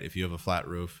top. Right, if you have a flat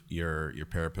roof, your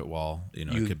parapet wall, it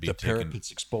could be The taken.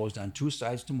 parapet's exposed on two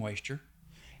sides to moisture,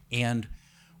 and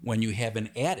when you have an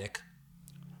attic,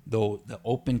 though, the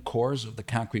open cores of the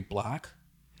concrete block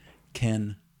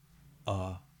can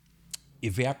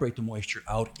evaporate the moisture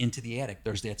out into the attic.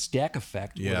 There's that stack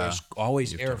effect where Yeah. there's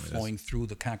always You've air told me this. flowing through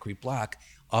the concrete block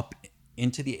up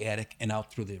into the attic and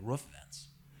out through the roof vents.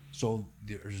 So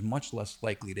there's much less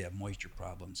likely to have moisture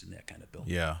problems in that kind of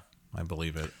building. Yeah, I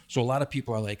believe it. So a lot of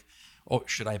people are like, oh,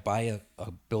 should I buy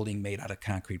a building made out of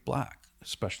concrete block,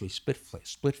 especially split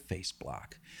face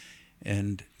block?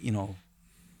 And,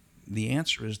 the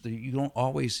answer is that you don't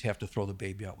always have to throw the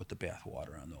baby out with the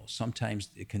bathwater on those. Sometimes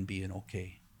it can be an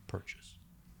okay purchase.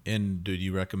 And do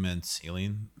you recommend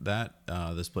sealing that,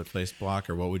 the split face block,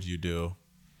 or what would you do?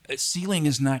 Sealing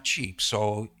is not cheap.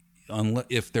 So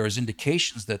if there's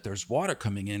indications that there's water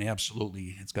coming in,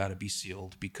 absolutely, it's got to be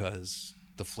sealed because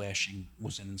the flashing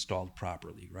wasn't installed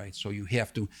properly, right? So you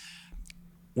have to,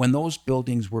 when those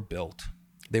buildings were built,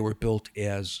 they were built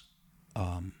as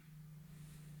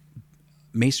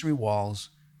masonry walls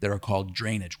that are called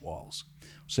drainage walls.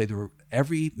 So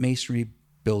every masonry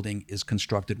building is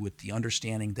constructed with the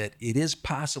understanding that it is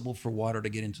possible for water to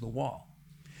get into the wall.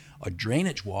 A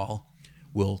drainage wall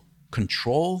will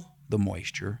control the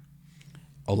moisture,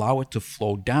 allow it to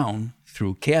flow down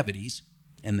through cavities,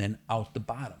 and then out the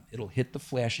bottom. It'll hit the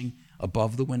flashing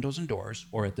above the windows and doors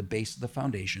or at the base of the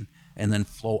foundation and then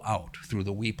flow out through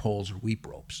the weep holes or weep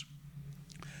ropes.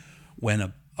 When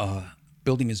a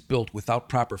building is built without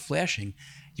proper flashing,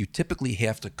 you typically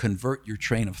have to convert your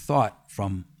train of thought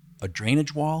from a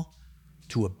drainage wall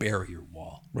to a barrier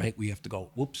wall, right? We have to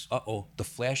go, whoops, the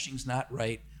flashing's not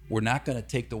right. We're not going to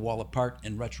take the wall apart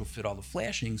and retrofit all the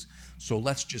flashings, so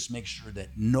let's just make sure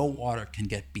that no water can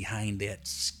get behind that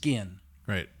skin,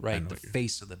 Right. the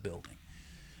face of the building.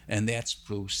 And that's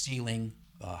through sealing,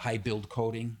 high build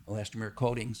coating, elastomeric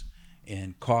coatings,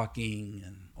 and caulking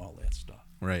and all that stuff.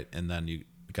 Right. And then you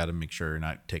got to make sure you're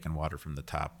not taking water from the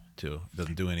top too. It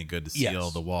doesn't do any good to seal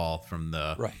Yes. the wall from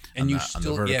the Right. And you on the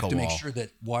still you have vertical to make wall. sure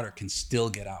that water can still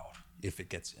get out if it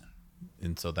gets in.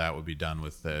 And so that would be done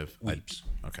with the Weeps.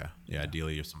 Okay. Yeah.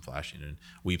 Ideally, you have some flashing, and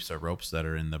weeps are ropes that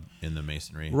are in the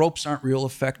masonry. Ropes aren't real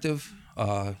effective.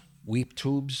 Weep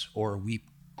tubes or weep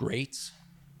grates,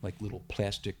 like little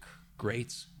plastic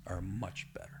grates, are much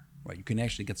better. Right. You can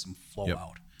actually get some flow Yep.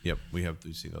 out. Yep.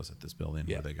 We see those at this building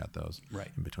Yeah. where they got those.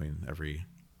 Right. In between every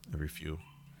few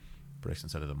bricks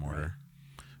instead of the mortar.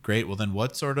 Right. Great. Well, then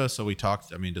what sort of, so we talked,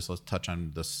 just let's touch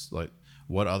on this, like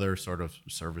what other sort of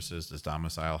services does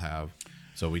Domicile have?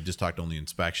 So we just talked only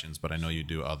inspections, but I know you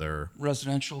do other.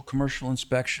 Residential, commercial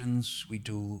inspections. We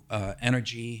do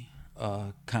energy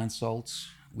consults.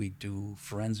 We do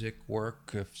forensic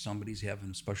work if somebody's having,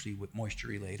 especially with moisture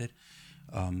related.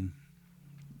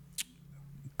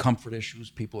 Comfort issues.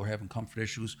 People are having comfort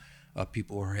issues.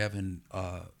 People are having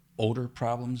odor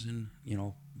problems in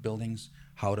buildings.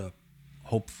 How to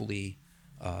hopefully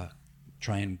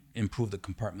try and improve the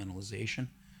compartmentalization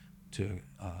to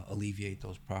alleviate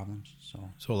those problems.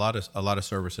 So a lot of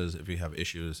services if you have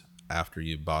issues after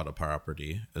you bought a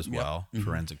property as well,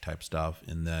 forensic type stuff,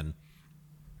 and then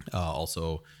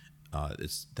also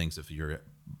it's things if you're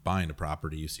buying a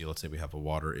property, you see, let's say we have a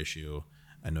water issue.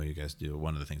 I know you guys do.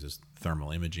 One of the things is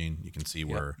thermal imaging. You can see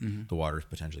where the water is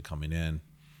potentially coming in.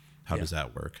 How does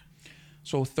that work?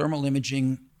 So thermal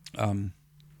imaging,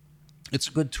 it's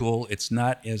a good tool. It's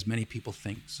not, as many people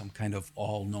think, some kind of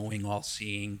all-knowing,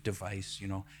 all-seeing device.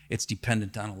 It's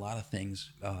dependent on a lot of things.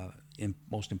 And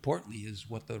most importantly is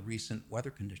what the recent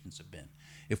weather conditions have been.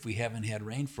 If we haven't had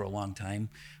rain for a long time,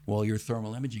 well, your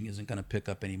thermal imaging isn't going to pick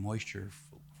up any moisture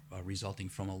resulting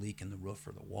from a leak in the roof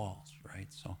or the walls, right?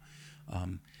 So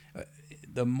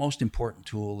the most important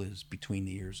tool is between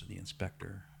the ears of the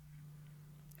inspector.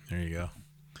 There you go.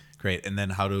 Great. And then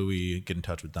how do we get in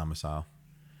touch with Domicile?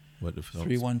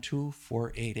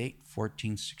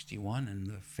 312-488-1461, and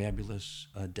the fabulous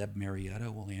Deb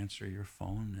Marietta will answer your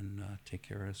phone and take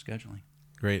care of scheduling.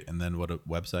 Great. And then what a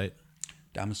website?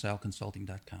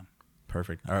 domicileconsulting.com.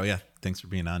 Perfect. All right. Yeah. Thanks for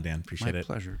being on, Dan. Appreciate My it.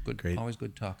 pleasure. Good. Great. Always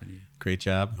good talking to you. Great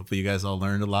job. Hopefully you guys all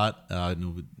learned a lot. I know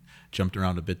we jumped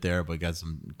around a bit there, but got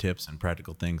some tips and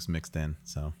practical things mixed in.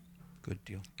 So Good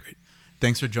deal. great.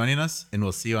 Thanks for joining us, and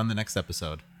we'll see you on the next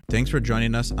episode. Thanks for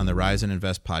joining us on the Rise and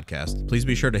Invest podcast. Please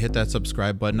be sure to hit that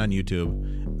subscribe button on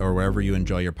YouTube or wherever you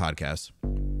enjoy your podcasts.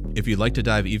 If you'd like to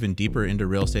dive even deeper into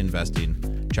real estate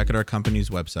investing, check out our company's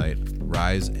website,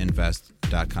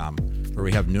 riseinvest.com, where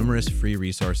we have numerous free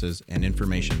resources and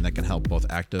information that can help both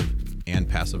active and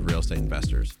passive real estate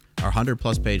investors. Our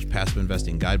 100-plus page passive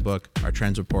investing guidebook, our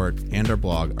trends report, and our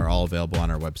blog are all available on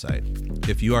our website.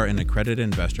 If you are an accredited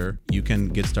investor, you can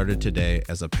get started today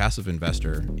as a passive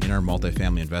investor in our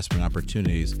multifamily investment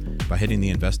opportunities by hitting the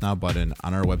Invest Now button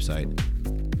on our website.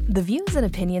 The views and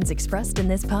opinions expressed in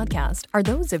this podcast are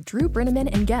those of Drew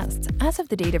Brenneman and guests as of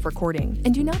the date of recording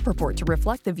and do not purport to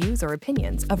reflect the views or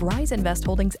opinions of Rise Invest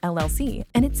Holdings LLC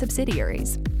and its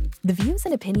subsidiaries. The views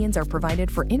and opinions are provided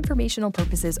for informational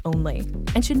purposes only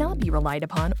and should not be relied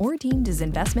upon or deemed as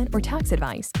investment or tax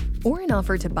advice or an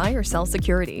offer to buy or sell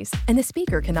securities, and the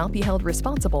speaker cannot be held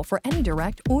responsible for any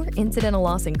direct or incidental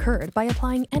loss incurred by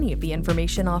applying any of the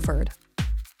information offered.